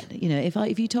cigarette. Right.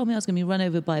 If you told me I was going to be run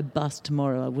over by a bus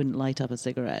tomorrow, I wouldn't light up a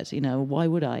cigarette. Why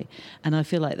would I? And I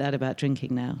feel like that about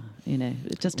drinking now.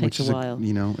 It just takes a while.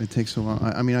 It takes a while.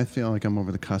 I feel like I'm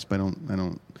over the cusp. I don't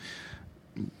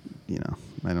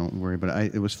worry.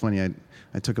 But it was funny.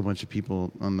 I took a bunch of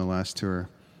people on the last tour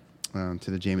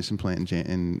to the Jameson plant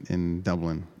in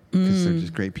Dublin, because they're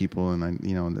just great people, and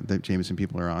the Jameson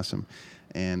people are awesome.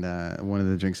 And one of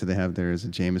the drinks that they have there is a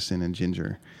Jameson and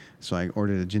ginger. So I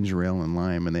ordered a ginger ale and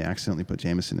lime, and they accidentally put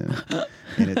Jameson in it.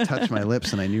 And it touched my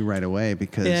lips, and I knew right away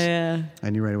because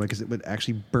it would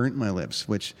actually burnt my lips,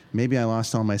 which maybe I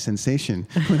lost all my sensation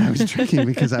when I was drinking,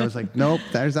 because I was like, nope,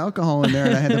 there's alcohol in there,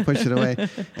 and I had to push it away.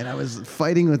 And I was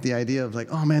fighting with the idea of like,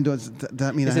 oh man, does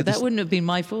that mean that wouldn't have been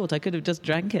my fault? I could have just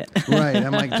drank it. Right.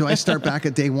 I'm like, do I start back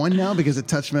at day 1 now because it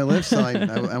touched my lips? So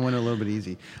I went a little bit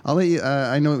easy. I'll let you.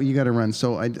 I know you got to run,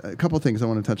 so a couple of things I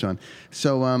want to touch on.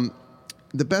 So.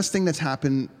 The best thing that's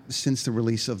happened since the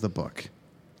release of the book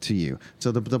to you.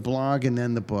 So the blog, and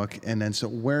then the book, and then so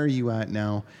where are you at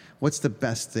now? What's the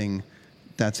best thing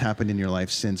that's happened in your life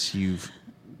since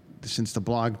the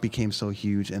blog became so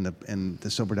huge, and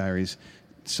the Sober Diaries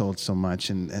sold so much,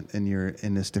 and you're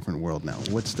in this different world now?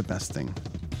 What's the best thing?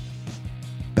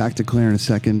 Back to Clare in a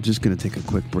second. Just going to take a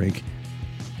quick break.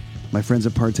 My friends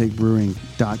at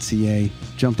partakebrewing.ca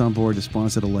jumped on board to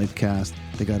sponsor the Lifecast.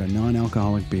 They got a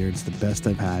non-alcoholic beer. It's the best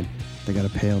I've had. They got a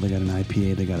pale, they got an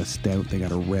IPA, they got a stout, they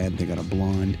got a red, they got a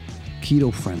blonde,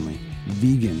 keto-friendly,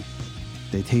 vegan.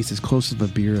 They taste as close of a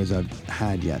beer as I've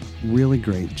had yet. Really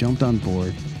great. Jumped on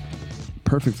board.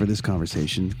 Perfect for this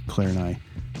conversation. Claire and I,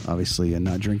 obviously,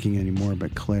 not drinking anymore,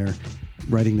 but Claire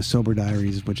writing the Sober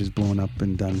Diaries, which has blown up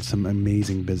and done some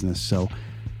amazing business. So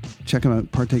check them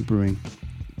out,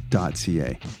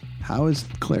 partakebrewing.ca. How has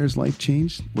Claire's life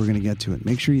changed? We're going to get to it.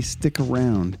 Make sure you stick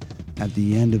around at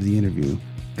the end of the interview,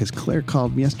 because Claire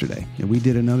called me yesterday, and we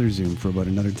did another Zoom for about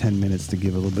another 10 minutes to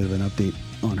give a little bit of an update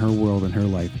on her world and her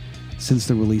life since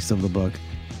the release of the book,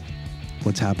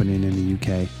 what's happening in the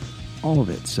UK, all of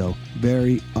it. So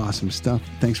very awesome stuff.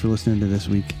 Thanks for listening to this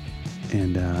week.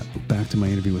 And back to my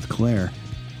interview with Claire.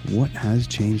 What has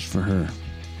changed for her?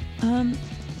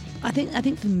 I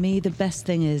think for me, the best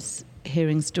thing is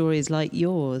hearing stories like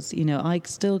yours. You know, I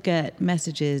still get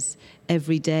messages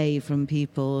every day from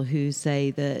people who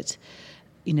say that,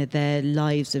 you know, their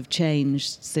lives have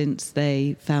changed since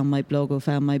they found my blog or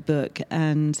found my book.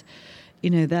 And, you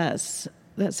know, that's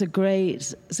a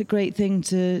great thing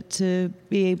to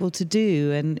be able to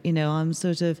do. And, you know, I'm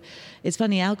sort of, it's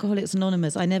funny, Alcoholics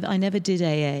Anonymous, I never did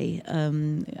AA.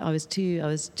 I was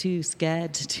too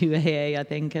scared to do AA, I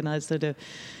think, and I sort of,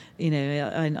 you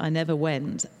know, I never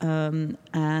went. But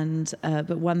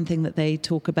one thing that they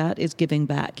talk about is giving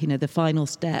back. You know, the final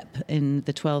step in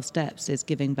the 12 steps is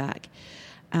giving back.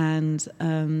 And,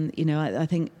 you know, I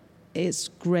think it's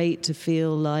great to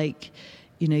feel like,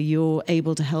 you know, you're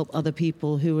able to help other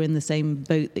people who are in the same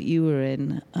boat that you were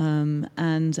in. And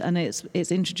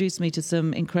it's introduced me to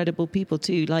some incredible people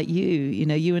too, like you. You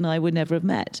know, you and I would never have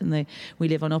met, and we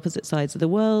live on opposite sides of the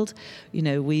world. You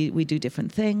know, we do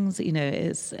different things, you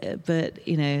know, but,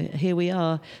 you know, here we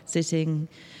are sitting,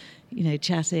 you know,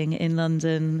 chatting in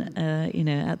London, you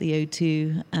know, at the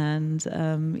O2. And,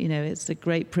 you know, it's a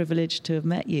great privilege to have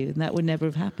met you, and that would never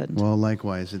have happened. Well,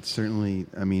 likewise. It's certainly,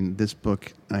 I mean, this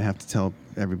book, I have to tell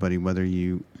everybody, whether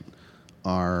you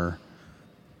are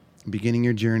beginning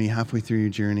your journey, halfway through your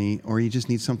journey, or you just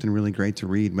need something really great to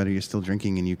read, whether you're still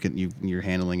drinking and you're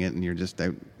handling it and you're just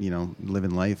out, you know,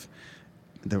 living life.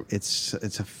 It's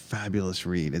a fabulous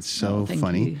read. It's so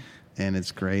funny. You. And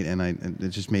it's great, and it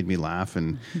just made me laugh,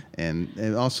 and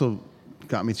it also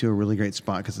got me to a really great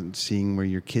spot, because seeing where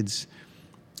your kids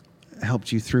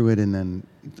helped you through it, and then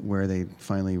where they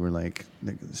finally were like,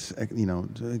 you know,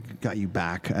 got you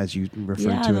back, as you referred to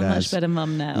it as. Yeah, I'm a much better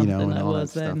mum now, you know, than I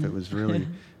was then. Stuff. It was really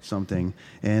something,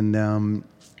 and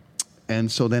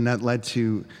so then that led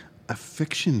to a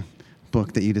fiction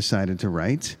book that you decided to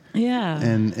write. Yeah,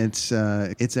 and it's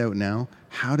out now.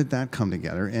 How did that come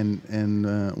together,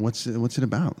 and what's it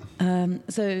about? Well,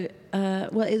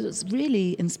 it was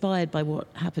really inspired by what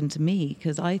happened to me,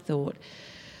 because I thought,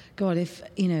 God, if,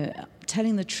 you know,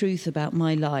 telling the truth about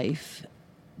my life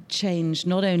changed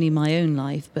not only my own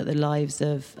life, but the lives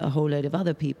of a whole load of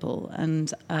other people.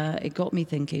 And it got me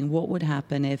thinking, what would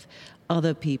happen if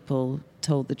other people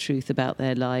told the truth about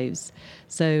their lives?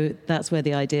 So that's where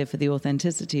the idea for the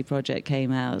Authenticity Project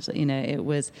came out. You know, it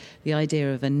was the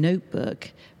idea of a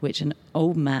notebook, which an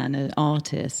old man, an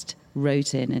artist,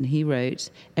 wrote in, and he wrote,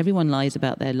 everyone lies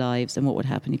about their lives, and what would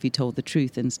happen if you told the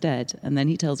truth instead? And then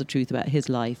he tells the truth about his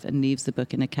life and leaves the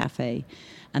book in a cafe,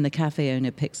 and the cafe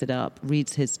owner picks it up,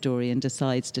 reads his story, and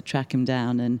decides to track him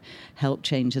down and help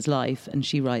change his life. And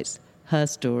she writes her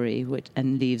story,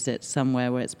 and leaves it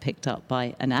somewhere where it's picked up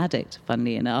by an addict,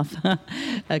 funnily enough,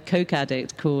 a coke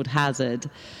addict called Hazard.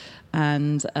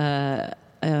 And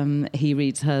he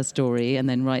reads her story and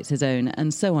then writes his own,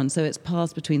 and so on. So it's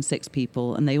passed between 6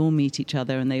 people, and they all meet each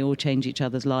other, and they all change each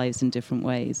other's lives in different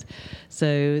ways.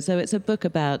 So it's a book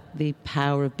about the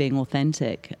power of being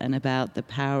authentic, and about the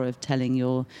power of telling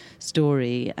your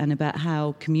story, and about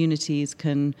how communities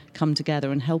can come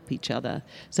together and help each other.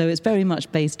 So it's very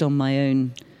much based on my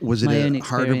own. Was it a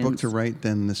harder book to write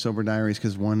than the Sober Diaries?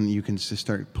 Because one, you can just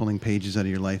start pulling pages out of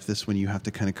your life. This one, you have to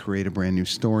kind of create a brand new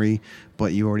story,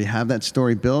 but you already have that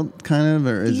story built, kind of?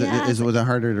 Or was it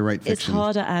harder to write fiction? It's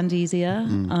harder and easier.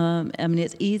 I mean,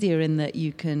 it's easier in that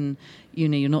you can, you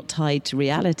know, you're not tied to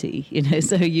reality, you know,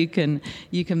 so you can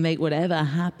make whatever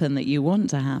happen that you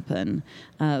want to happen.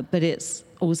 But it's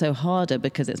also harder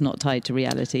because it's not tied to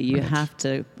reality. You have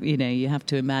to, you know, you have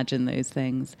to imagine those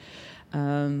things.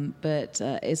 But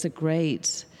it's a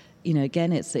great, you know,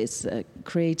 again, it's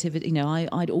creativity. You know,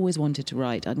 I'd always wanted to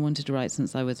write. I'd wanted to write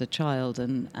since I was a child,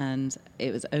 and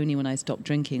it was only when I stopped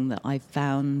drinking that I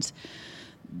found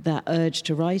that urge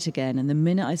to write again. And the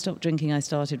minute I stopped drinking, I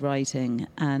started writing,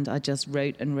 and I just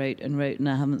wrote and wrote and wrote, and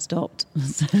I haven't stopped.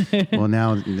 Well,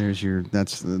 now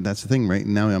that's the thing, right?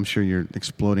 Now I'm sure you're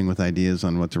exploding with ideas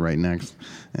on what to write next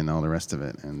and all the rest of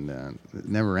it. And it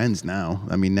never ends now.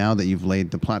 I mean, now that you've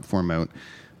laid the platform out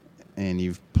and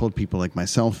you've pulled people like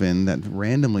myself in that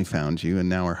randomly found you and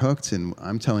now are hooked, and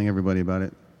I'm telling everybody about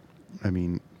it. I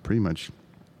mean, pretty much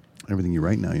everything you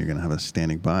write now, you're going to have us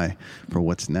standing by for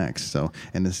what's next. So,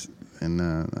 and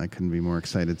I couldn't be more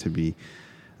excited to be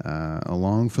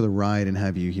along for the ride and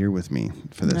have you here with me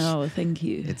for this. Oh, thank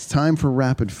you. It's time for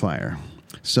rapid fire.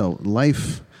 So,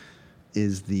 life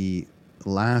is the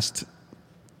last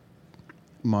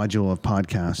module of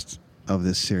podcasts of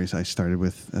this series. I started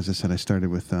with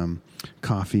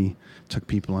coffee, took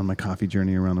people on my coffee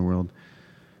journey around the world,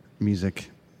 music,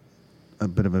 a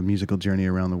bit of a musical journey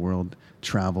around the world,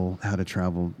 travel, how to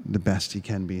travel the best you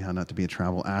can be, how not to be a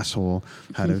travel asshole,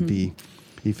 how to be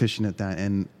efficient at that.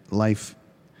 And life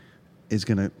is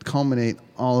going to culminate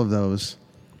all of those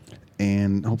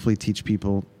and hopefully teach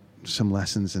people some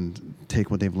lessons and take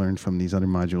what they've learned from these other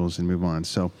modules and move on.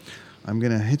 So I'm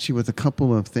going to hit you with a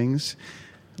couple of things.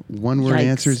 One-word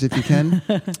answers, if you can,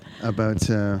 about,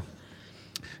 here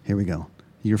we go.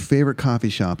 Your favorite coffee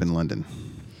shop in London.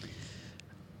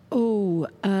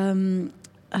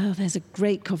 There's a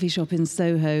great coffee shop in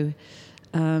Soho,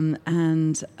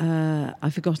 and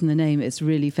I've forgotten the name. It's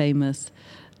really famous.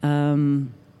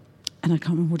 And I can't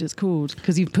remember what it's called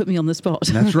because you've put me on the spot.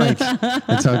 That's right.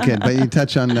 That's all good. But you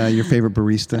touch on your favorite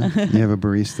barista. You have a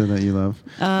barista that you love.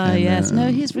 Yes.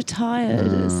 No, he's retired.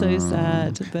 It's so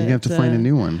sad. But, you have to find a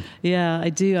new one. Yeah, I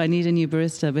do. I need a new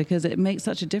barista because it makes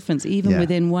such a difference. Even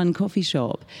within one coffee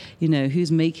shop,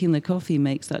 who's making the coffee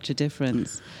makes such a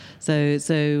difference. So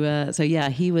yeah,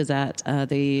 he was at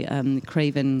the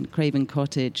Craven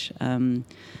Cottage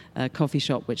coffee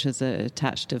shop, which is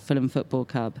attached to Fulham Football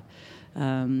Club.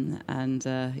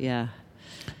 Yeah.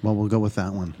 Well, we'll go with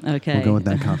that one. Okay. We'll go with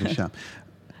that coffee shop.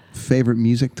 Favorite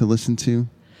music to listen to?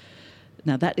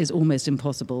 Now that is almost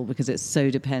impossible because it so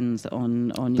depends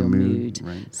on your mood.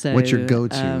 Right. So what's your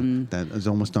go-to that is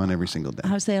almost on every single day?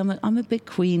 I would say I'm a big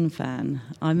Queen fan.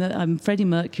 I'm Freddie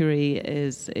Mercury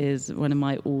is one of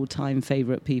my all-time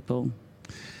favorite people.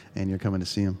 And you're coming to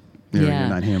see him. You're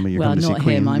not him, but you're well, coming to see not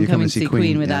Queen. him. I'm coming to see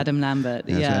Queen with yeah. Adam Lambert.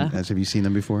 Have you seen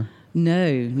them before?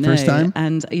 No. First time?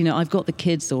 And, I've got the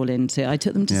kids all into it. I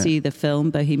took them to see the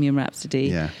film Bohemian Rhapsody.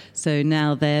 Yeah. So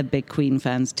now they're big Queen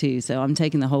fans too. So I'm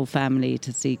taking the whole family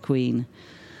to see Queen.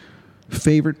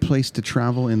 Favorite place to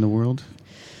travel in the world?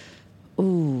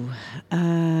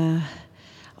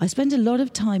 I spend a lot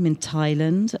of time in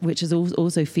Thailand, which is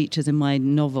also features in my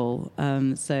novel.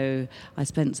 So I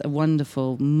spent a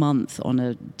wonderful month on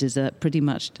a pretty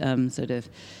much sort of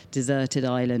deserted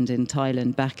island in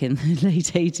Thailand back in the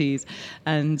late 80s.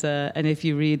 And if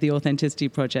you read the Authenticity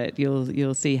Project,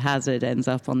 you'll see Hazard ends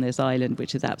up on this island,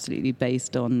 which is absolutely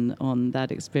based on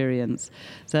that experience.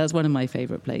 So that's one of my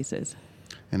favorite places.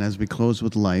 And as we close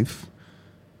with life,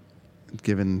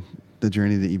 given the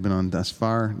journey that you've been on thus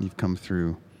far, you've come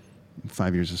through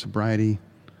 5 years of sobriety,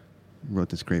 wrote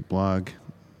this great blog,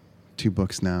 2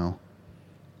 books now,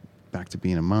 back to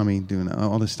being a mommy, doing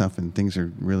all this stuff, and things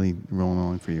are really rolling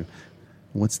along for you.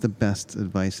 What's the best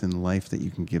advice in life that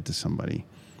you can give to somebody,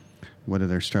 whether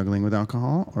they're struggling with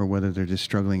alcohol or whether they're just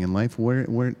struggling in life?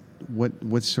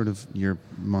 What's sort of your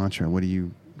mantra? What do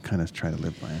you kind of try to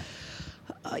live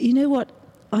by? You know what?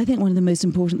 I think one of the most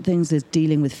important things is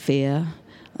dealing with fear.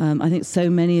 I think so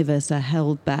many of us are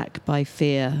held back by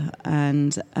fear,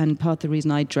 and part of the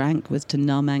reason I drank was to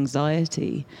numb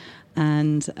anxiety.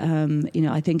 And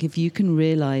I think if you can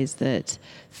realize that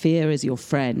fear is your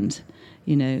friend,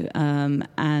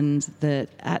 and that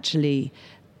actually,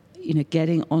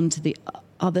 getting onto the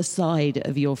other side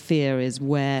of your fear is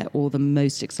where all the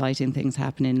most exciting things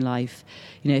happen in life.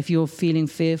 If you're feeling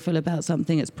fearful about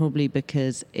something, it's probably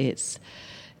because it's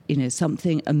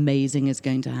something amazing is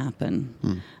going to happen.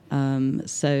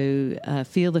 So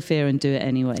feel the fear and do it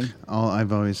anyway.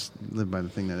 I've always lived by the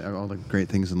thing that all the great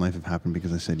things in life have happened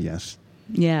because I said yes.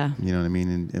 Yeah. You know what I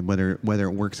mean? And whether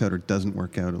it works out or doesn't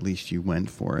work out, at least you went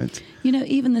for it.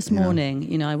 Even this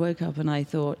morning, I woke up and I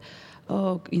thought,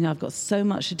 I've got so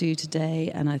much to do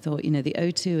today. And I thought, the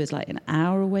O2 is like an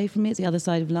hour away from me. It's the other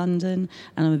side of London.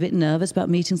 And I'm a bit nervous about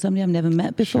meeting somebody I've never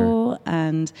met before. Sure.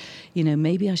 And,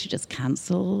 maybe I should just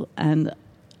cancel. And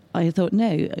I thought,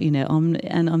 no,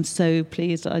 I'm so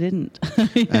pleased I didn't.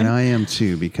 And I am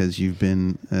too, because you've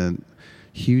been a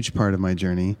huge part of my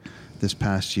journey this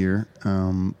past year.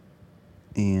 And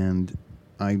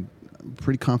I'm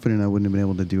pretty confident I wouldn't have been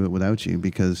able to do it without you,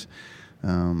 because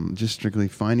Just strictly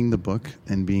finding the book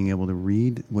and being able to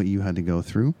read what you had to go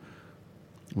through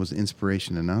was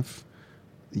inspiration enough.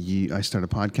 I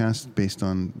started a podcast based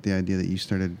on the idea that you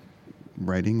started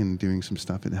writing and doing some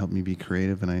stuff. It helped me be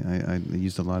creative, and I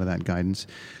used a lot of that guidance.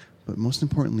 But most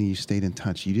importantly, you stayed in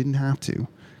touch. You didn't have to.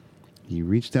 You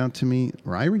reached out to me,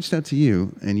 or I reached out to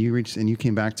you, and you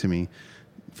came back to me,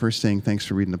 first saying thanks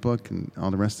for reading the book and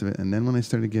all the rest of it. And then when I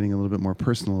started getting a little bit more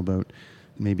personal about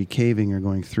maybe caving or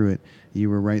going through it, you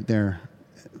were right there,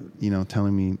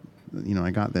 telling me,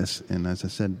 I got this. And as I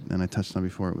said, and I touched on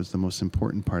before, it was the most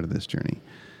important part of this journey.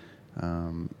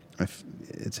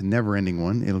 It's a never-ending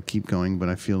one. It'll keep going, but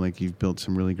I feel like you've built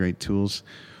some really great tools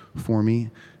for me.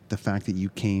 The fact that you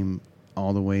came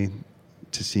all the way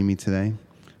to see me today,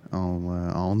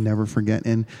 I'll never forget.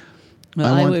 And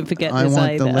I won't forget this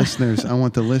either. I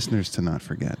want the listeners to not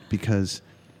forget, because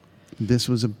this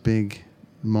was a big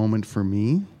moment for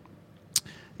me.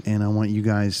 And I want you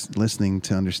guys listening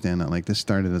to understand that, like, this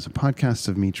started as a podcast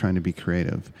of me trying to be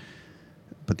creative.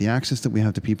 But the access that we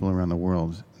have to people around the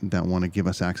world that want to give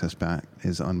us access back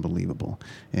is unbelievable.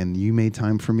 And you made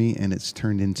time for me, and it's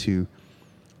turned into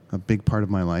a big part of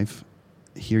my life.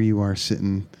 Here you are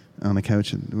sitting on the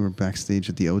couch, and we're backstage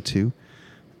at the O2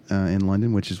 in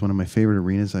London, which is one of my favorite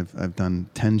arenas. I've done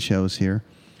 10 shows here,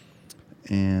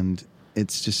 and it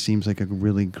just seems like a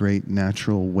really great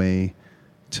natural way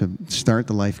to start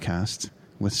the Lifecast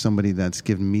with somebody that's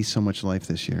given me so much life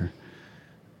this year.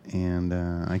 And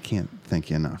I can't thank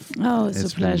you enough. Oh,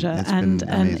 it's a pleasure. And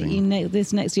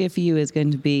this next year for you is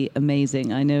going to be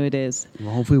amazing. I know it is.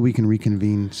 Well, hopefully we can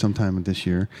reconvene sometime this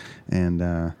year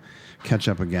and catch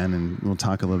up again, and we'll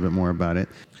talk a little bit more about it.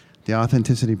 The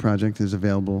Authenticity Project is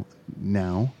available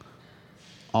now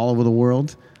all over the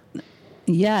world.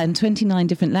 Yeah, in 29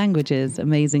 different languages,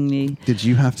 amazingly. Did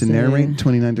you have to narrate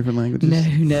 29 different languages?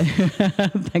 No.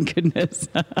 Thank goodness.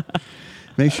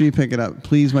 Make sure you pick it up.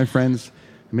 Please, my friends,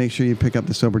 make sure you pick up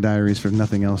the Sober Diaries, for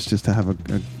nothing else, just to have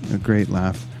a great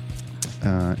laugh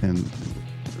and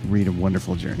read a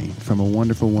wonderful journey from a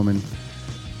wonderful woman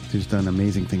who's done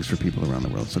amazing things for people around the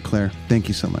world. So, Claire, thank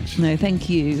you so much. No, thank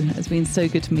you. It's been so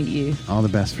good to meet you. All the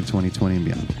best for 2020 and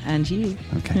beyond. And you.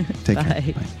 Okay. Take care.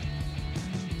 Bye.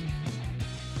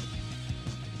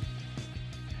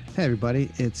 Hey, everybody.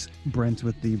 It's Brent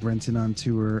with the Brenton on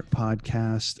Tour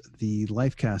podcast, the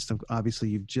Lifecast. Obviously,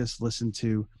 you've just listened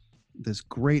to this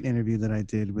great interview that I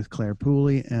did with Clare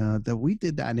Pooley. We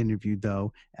did that interview,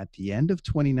 though, at the end of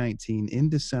 2019 in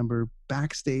December,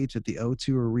 backstage at the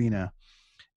O2 Arena.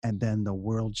 And then the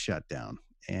world shut down.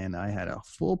 And I had a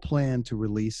full plan to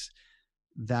release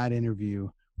that interview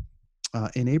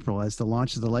in April as the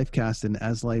launch of the Lifecast. And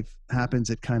as life happens,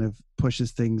 it kind of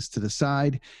pushes things to the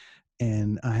side.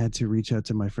 And I had to reach out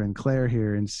to my friend Claire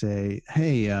here and say,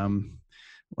 hey,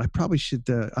 I probably should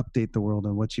update the world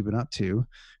on what you've been up to,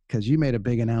 because you made a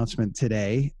big announcement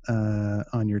today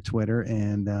on your Twitter,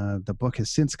 and the book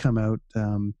has since come out.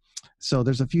 So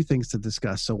there's a few things to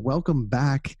discuss. So welcome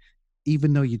back,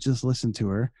 even though you just listened to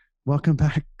her. Welcome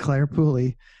back, Clare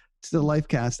Pooley, to the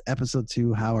Lifecast, episode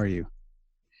 2. How are you?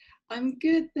 I'm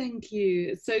good, thank you.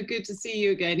 It's so good to see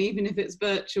you again, even if it's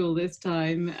virtual this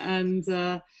time. And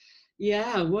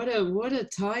yeah, what a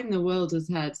time the world has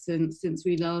had since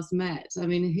we last met. I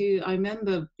mean, I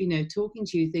remember, talking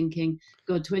to you thinking,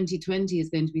 God, 2020 is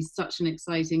going to be such an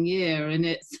exciting year. And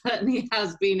it certainly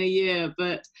has been a year,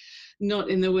 but not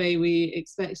in the way we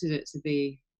expected it to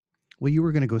be. Well, you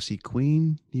were going to go see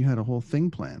Queen. You had a whole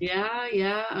thing planned.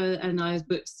 Yeah. And I was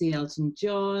booked to see Elton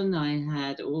John. I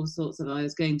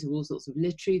was going to all sorts of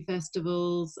literary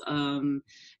festivals. I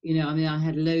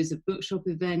had loads of bookshop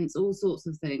events, all sorts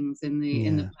of things in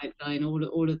the pipeline.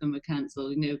 All of them were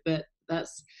cancelled, but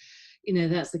that's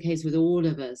the case with all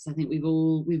of us. I think we've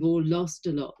all lost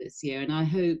a lot this year. And I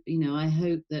hope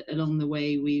that along the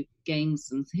way we've gained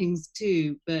some things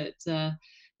too. But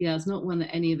it's not one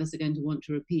that any of us are going to want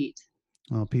to repeat.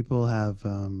 Well, people have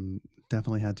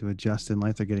definitely had to adjust in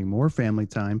life. They're getting more family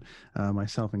time,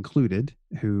 myself included,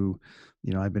 who,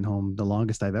 I've been home the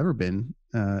longest I've ever been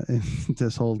in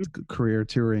this whole career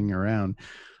touring around.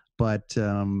 But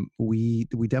we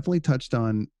definitely touched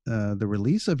on the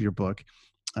release of your book,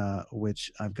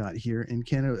 which I've got here in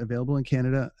Canada, available in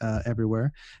Canada,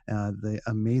 everywhere, the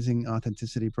Amazing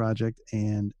Authenticity Project.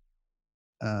 And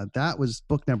that was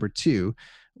book number 2.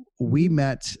 We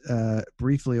met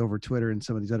briefly over Twitter and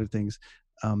some of these other things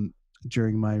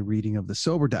during my reading of the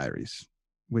Sober Diaries,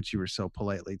 which you were so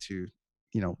politely to,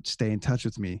 stay in touch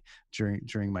with me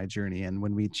during my journey. And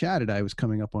when we chatted, I was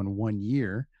coming up on 1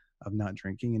 year of not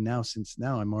drinking. And since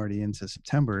I'm already into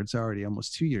September, it's already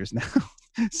almost 2 years now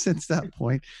since that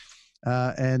point.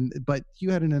 But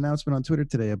you had an announcement on Twitter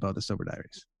today about the Sober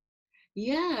Diaries.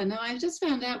 Yeah, no, I just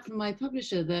found out from my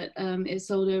publisher that it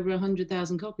sold over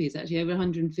 100,000 copies, actually over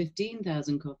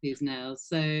 115,000 copies now.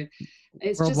 So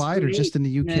it's worldwide, just or just in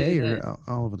the UK, or that,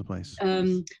 all over the place?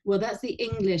 well, that's the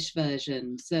English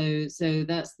version. So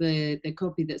that's the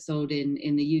copy that sold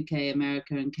in the UK,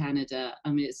 America, and Canada.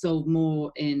 I mean, it sold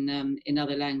more in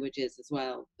other languages as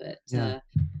well, but I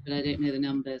don't know the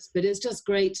numbers. But it's just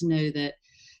great to know that,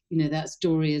 you know, that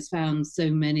story has found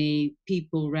so many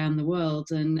people around the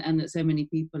world, and that so many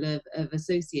people have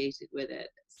associated with it.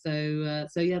 So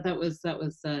yeah,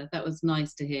 that was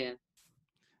nice to hear.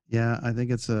 Yeah, I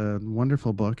think it's a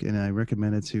wonderful book, and I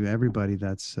recommend it to everybody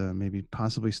that's maybe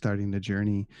possibly starting the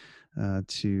journey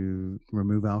to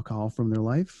remove alcohol from their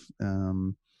life,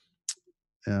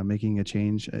 making a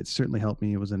change. It certainly helped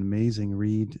me. It was an amazing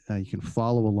read. You can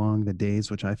follow along the days,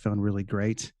 which I found really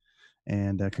great.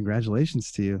 And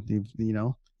congratulations to you.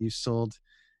 You sold.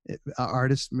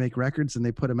 Artists make records and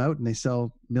they put them out and they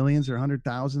sell millions or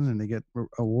 100,000 and they get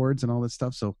awards and all this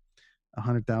stuff. So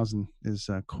 100,000 is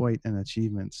quite an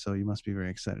achievement. So you must be very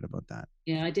excited about that.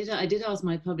 Yeah, I did ask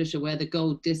my publisher where the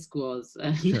gold disc was.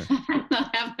 Sure. I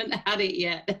haven't had it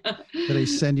yet. Do they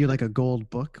send you like a gold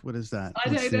book? What is that? I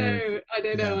don't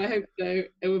know. I hope so.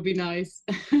 It would be nice.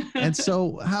 And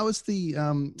so how is the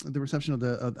reception of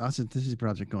the Authenticity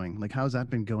Project going? Like, how's that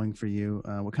been going for you?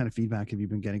 What kind of feedback have you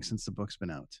been getting since the book's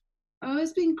been out? Oh,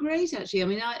 it's been great, actually. I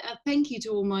mean, I thank you to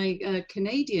all my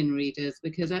Canadian readers,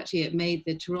 because actually it made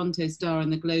the Toronto Star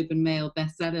and the Globe and Mail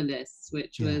bestseller lists,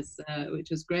 which was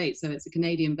great. So it's a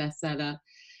Canadian bestseller.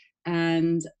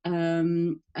 And,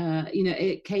 you know,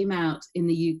 it came out in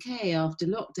the UK after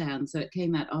lockdown. So it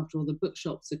came out after all the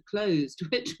bookshops had closed,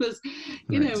 which was,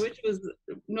 which was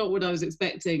not what I was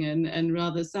expecting, and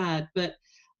rather sad. But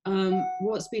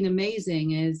what's been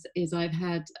amazing is I've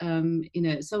had,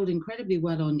 it sold incredibly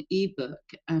well on ebook,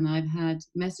 and I've had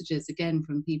messages again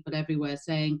from people everywhere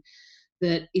saying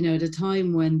that, you know, at a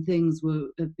time when things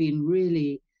have been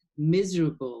really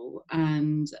miserable,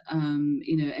 and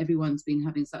everyone's been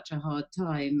having such a hard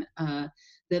time,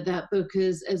 that book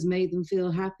has made them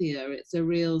feel happier. It's a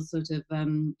real sort of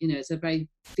it's a very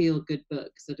feel good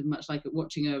book, sort of much like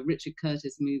watching a Richard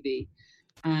Curtis movie.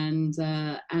 And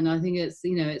I think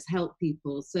it's helped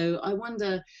people. So I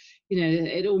wonder,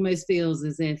 it almost feels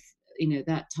as if,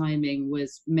 that timing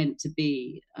was meant to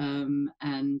be, and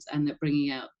that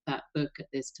bringing out that book at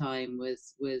this time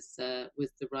was the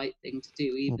right thing to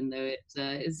do, even though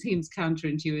it seems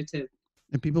counterintuitive.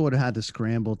 And people would have had to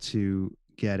scramble to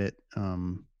get it. I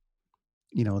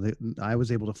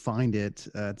was able to find it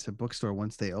at a bookstore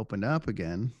once they opened up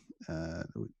again.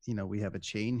 We have a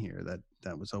chain here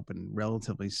that was open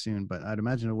relatively soon, but I'd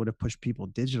imagine it would have pushed people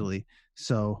digitally.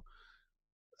 So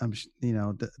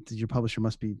your publisher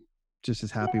must be just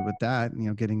as happy with that,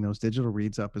 getting those digital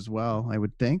reads up as well, I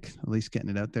would think, at least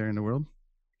getting it out there in the world.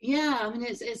 Yeah, I mean,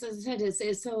 it's as I said,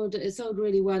 it's sold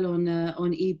really well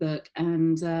on ebook,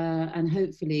 and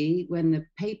hopefully when the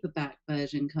paperback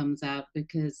version comes out,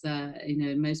 because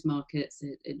in most markets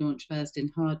it launched first in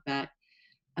hardback,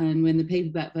 and when the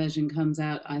paperback version comes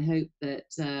out, I hope that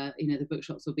the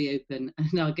bookshops will be open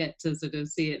and I'll get to sort of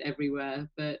see it everywhere.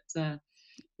 But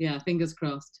yeah, fingers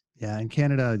crossed. Yeah, in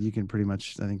Canada, you can pretty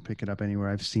much, I think, pick it up anywhere.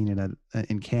 I've seen it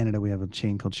in Canada. We have a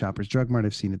chain called Shoppers Drug Mart.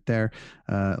 I've seen it there.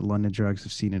 London Drugs,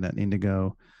 have seen it at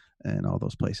Indigo and all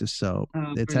those places. So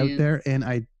it's brilliant. Out there. And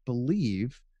I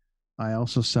believe I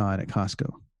also saw it at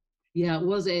Costco. Yeah, it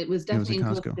was definitely in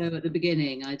Costco at the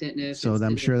beginning. I don't know if so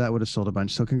I'm sure that would have sold a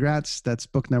bunch. So congrats. That's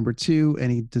book number 2.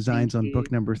 Any designs on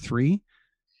book number 3?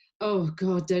 Oh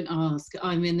God, don't ask.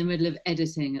 I'm in the middle of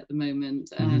editing at the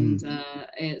moment, and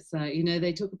it's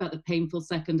they talk about the painful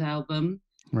second album.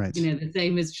 Right. The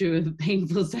same is true of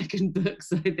painful second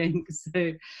books, I think.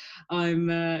 So I'm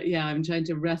trying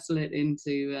to wrestle it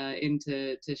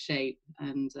into shape,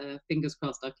 and fingers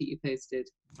crossed, I'll keep you posted.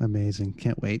 Amazing.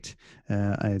 Can't wait.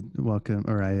 I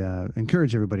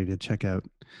encourage everybody to check out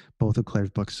both of Claire's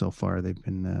books so far. They've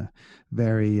been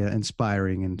very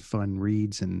inspiring and fun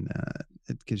reads, and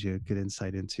it gives you a good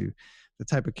insight into the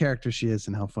type of character she is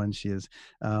and how fun she is.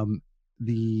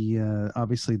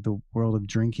 Obviously the world of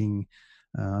drinking,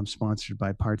 I'm sponsored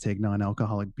by Partake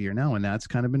Non-Alcoholic Beer now, and that's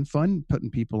kind of been fun,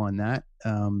 putting people on that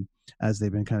as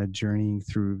they've been kind of journeying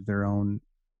through their own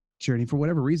journey for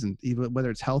whatever reason, even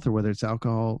whether it's health or whether it's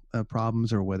alcohol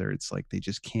problems, or whether it's like they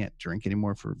just can't drink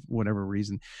anymore for whatever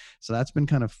reason. So that's been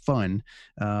kind of fun.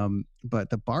 But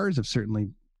the bars have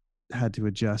certainly had to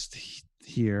adjust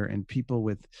here, and people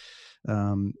with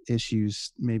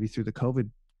issues maybe through the COVID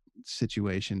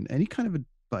situation. Any kind of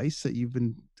advice that you've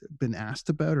been asked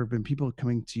about, or been people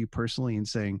coming to you personally and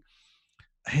saying,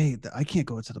 hey, I can't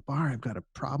go to the bar, I've got a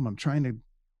problem, I'm trying to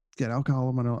get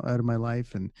alcohol out of my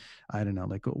life, and I don't know,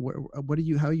 like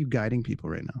how are you guiding people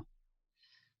right now?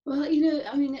 Well,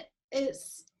 I mean,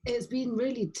 it's been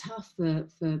really tough for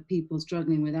people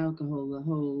struggling with alcohol, the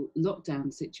whole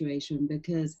lockdown situation,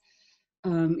 because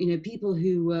people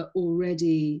who were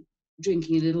already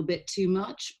drinking a little bit too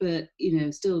much, but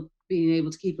still being able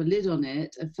to keep a lid on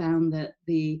it, have found that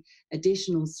the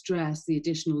additional stress, the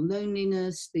additional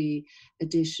loneliness, the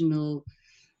additional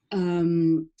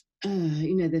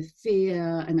the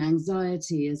fear and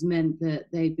anxiety has meant that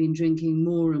they've been drinking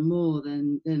more and more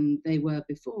than they were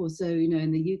before. So,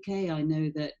 in the UK, I know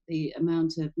that the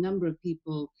number of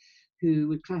people who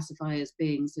would classify as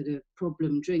being sort of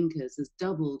problem drinkers has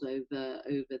doubled over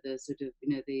the sort of,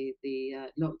 the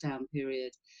lockdown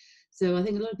period. So I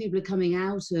think a lot of people are coming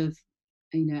out of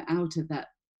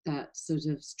that sort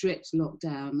of strict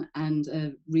lockdown and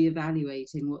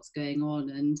reevaluating what's going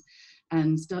on,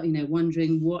 and start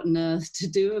wondering what on earth to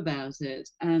do about it.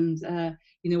 And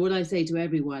what I say to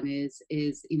everyone is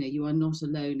you are not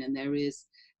alone, and there is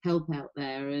help out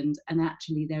there, and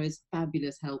actually there is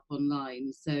fabulous help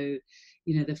online. So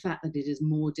the fact that it is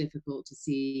more difficult to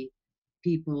see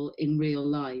people in real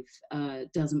life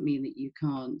doesn't mean that you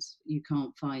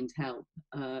can't find help.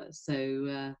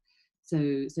 So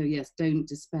yes, don't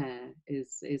despair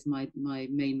is my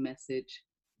main message.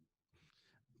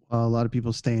 Well, a lot of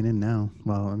people staying in now.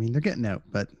 Well, I mean, they're getting out,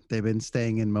 but they've been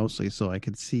staying in mostly, so I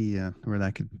could see where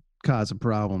that could cause a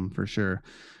problem for sure.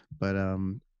 But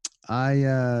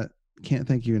I can't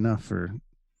thank you enough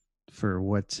for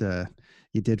what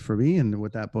you did for me and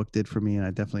what that book did for me, and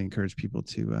I definitely encourage people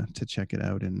to check it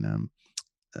out. And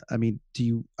I mean, do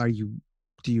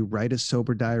you write a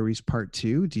Sober Diaries part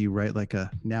 2? Do you write like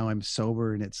a now I'm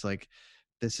sober and it's like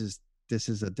this is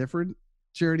a different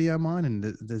journey I'm on,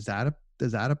 and does that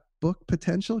a book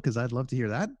potential? Because I'd love to hear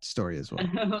that story as well.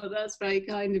 Oh, that's very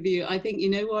kind of you. I think,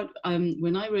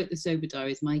 when I wrote the Sober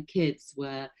Diaries, my kids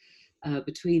were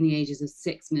between the ages of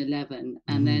 6 and 11,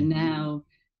 and they're now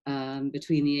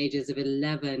between the ages of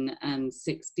 11 and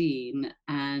 16.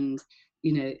 And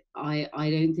I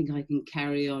don't think I can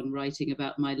carry on writing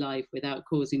about my life without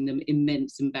causing them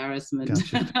immense embarrassment.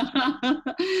 Gotcha.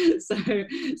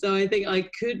 So I think I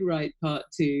could write part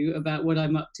 2 about what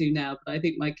I'm up to now, but I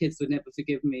think my kids would never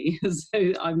forgive me.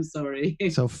 So I'm sorry.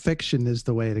 So fiction is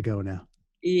the way to go now.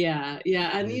 Yeah.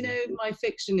 And my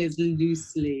fiction is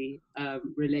loosely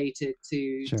related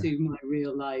to Sure. to my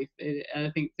real life. I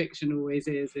think fiction always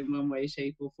is in one way,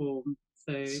 shape, or form.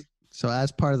 So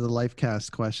as part of the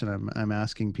LifeCast question, I'm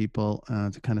asking people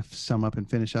to kind of sum up and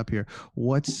finish up here.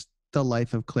 What's the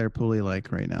life of Clare Pooley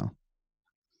like right now?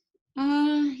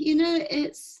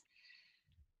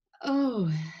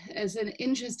 It's an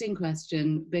interesting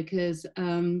question, because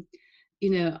I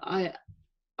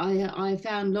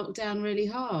found lockdown really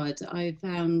hard. I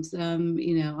found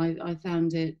I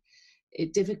found it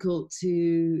difficult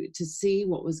to see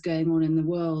what was going on in the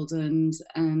world, and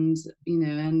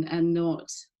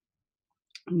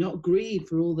not grieve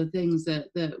for all the things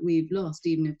that we've lost,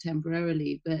 even if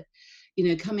temporarily. But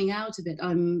coming out of it,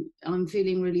 I'm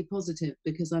feeling really positive,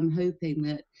 because I'm hoping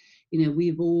that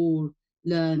we've all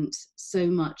learned so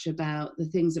much about the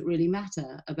things that really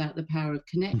matter, about the power of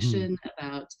connection,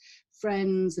 about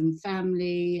friends and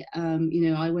family.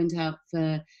 I went out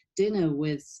for dinner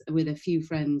with a few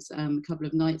friends a couple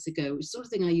of nights ago, which sort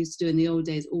of thing I used to do in the old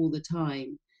days all the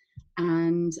time.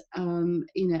 And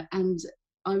and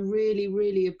I really,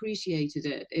 really appreciated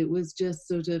it. It was just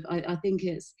sort of, I think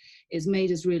it's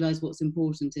made us realize what's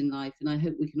important in life, and I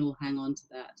hope we can all hang on to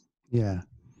that. Yeah.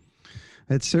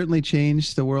 It's certainly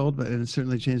changed the world, but it's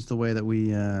certainly changed the way that we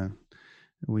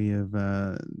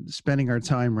have spending our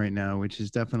time right now, which is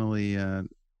definitely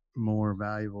more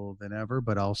valuable than ever,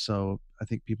 but also I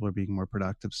think people are being more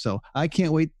productive. So I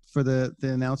can't wait for the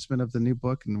announcement of the new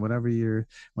book, and whenever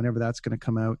that's going to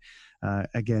come out.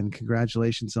 Again,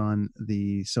 congratulations on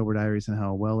the Sober Diaries and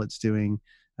how well it's doing.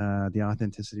 The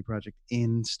Authenticity Project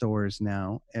in stores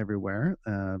now everywhere,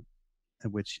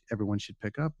 which everyone should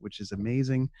pick up, which is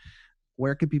amazing.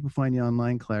 Where can people find you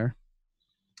online, Clare?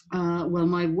 Well,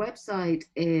 my website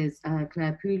is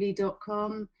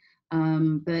clarepooley.com,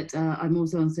 but I'm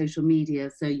also on social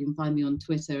media, so you can find me on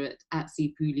Twitter at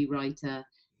 @cpooleywriter,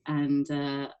 and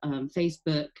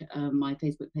Facebook. My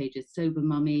Facebook page is Sober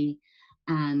Mummy,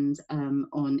 and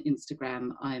on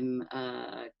Instagram I'm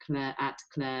Clare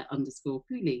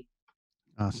 @Clare_Pooley.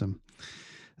 Awesome.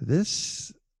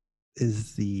 This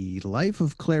is the life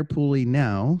of Clare Pooley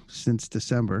now since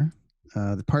December.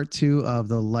 the part 2 of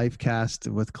the Life Cast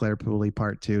with Clare Pooley,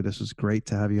 part 2. This was great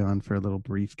to have you on for a little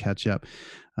brief catch up.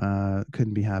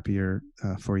 Couldn't be happier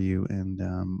for you,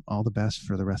 and all the best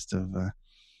for the rest of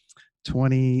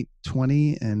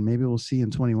 2020, and maybe we'll see you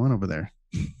in 21 over there.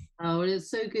 Oh, well, it's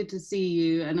so good to see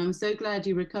you, and I'm so glad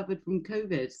you recovered from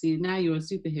COVID. See, now you're a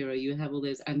superhero. You have all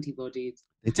those antibodies.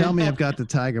 They tell me I've got the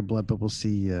tiger blood, but we'll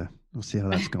see how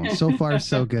that's going. So far,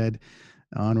 so good.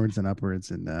 Onwards and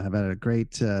upwards, and I've had a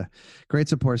great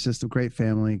support system, great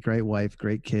family, great wife,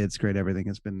 great kids, great everything.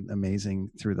 It's been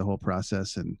amazing through the whole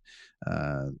process, and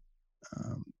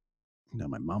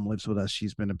my mom lives with us.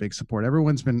 She's been a big support.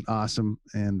 Everyone's been awesome,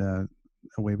 and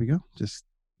away we go. Just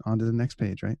on to the next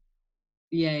page, right?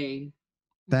 Yay.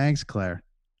 Thanks, Clare.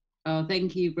 Oh,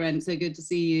 thank you, Brent. So good to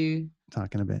see you.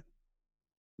 Talk in a bit.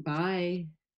 Bye.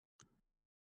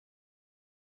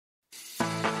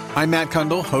 I'm Matt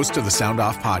Kundle, host of the Sound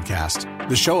Off Podcast,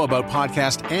 the show about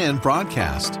podcast and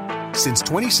broadcast. Since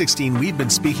 2016, we've been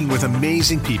speaking with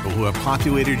amazing people who have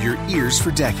populated your ears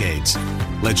for decades.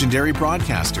 Legendary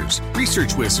broadcasters,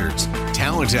 research wizards,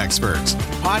 talent experts,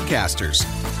 podcasters,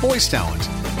 voice talent.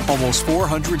 Almost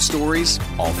 400 stories,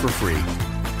 all for free.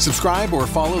 Subscribe or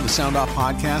follow the Sound Off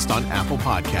Podcast on Apple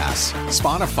Podcasts,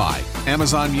 Spotify,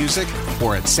 Amazon Music,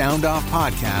 or at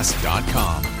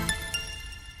soundoffpodcast.com.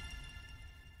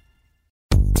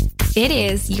 It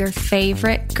is your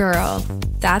favorite girl.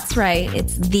 That's right,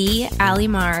 it's the Allie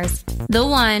Mars, the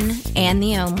one and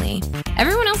the only.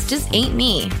 Everyone else just ain't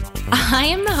me. I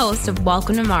am the host of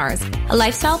Welcome to Mars, a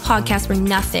lifestyle podcast where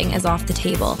nothing is off the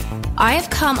table. I have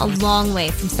come a long way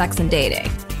from sex and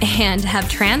dating and have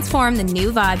transformed the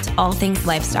new vibe to all things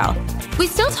lifestyle. We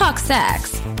still talk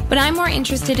sex, but I'm more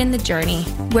interested in the journey,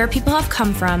 where people have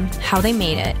come from, how they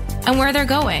made it, and where they're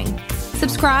going.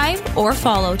 Subscribe or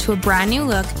follow to a brand new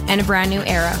look and a brand new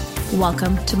era.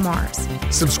 Welcome to Mars.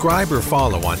 Subscribe or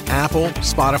follow on Apple,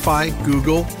 Spotify,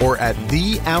 Google, or at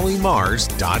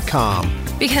thealliemars.com.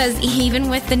 Because even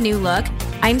with the new look,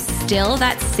 I'm still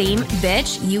that same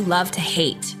bitch you love to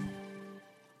hate.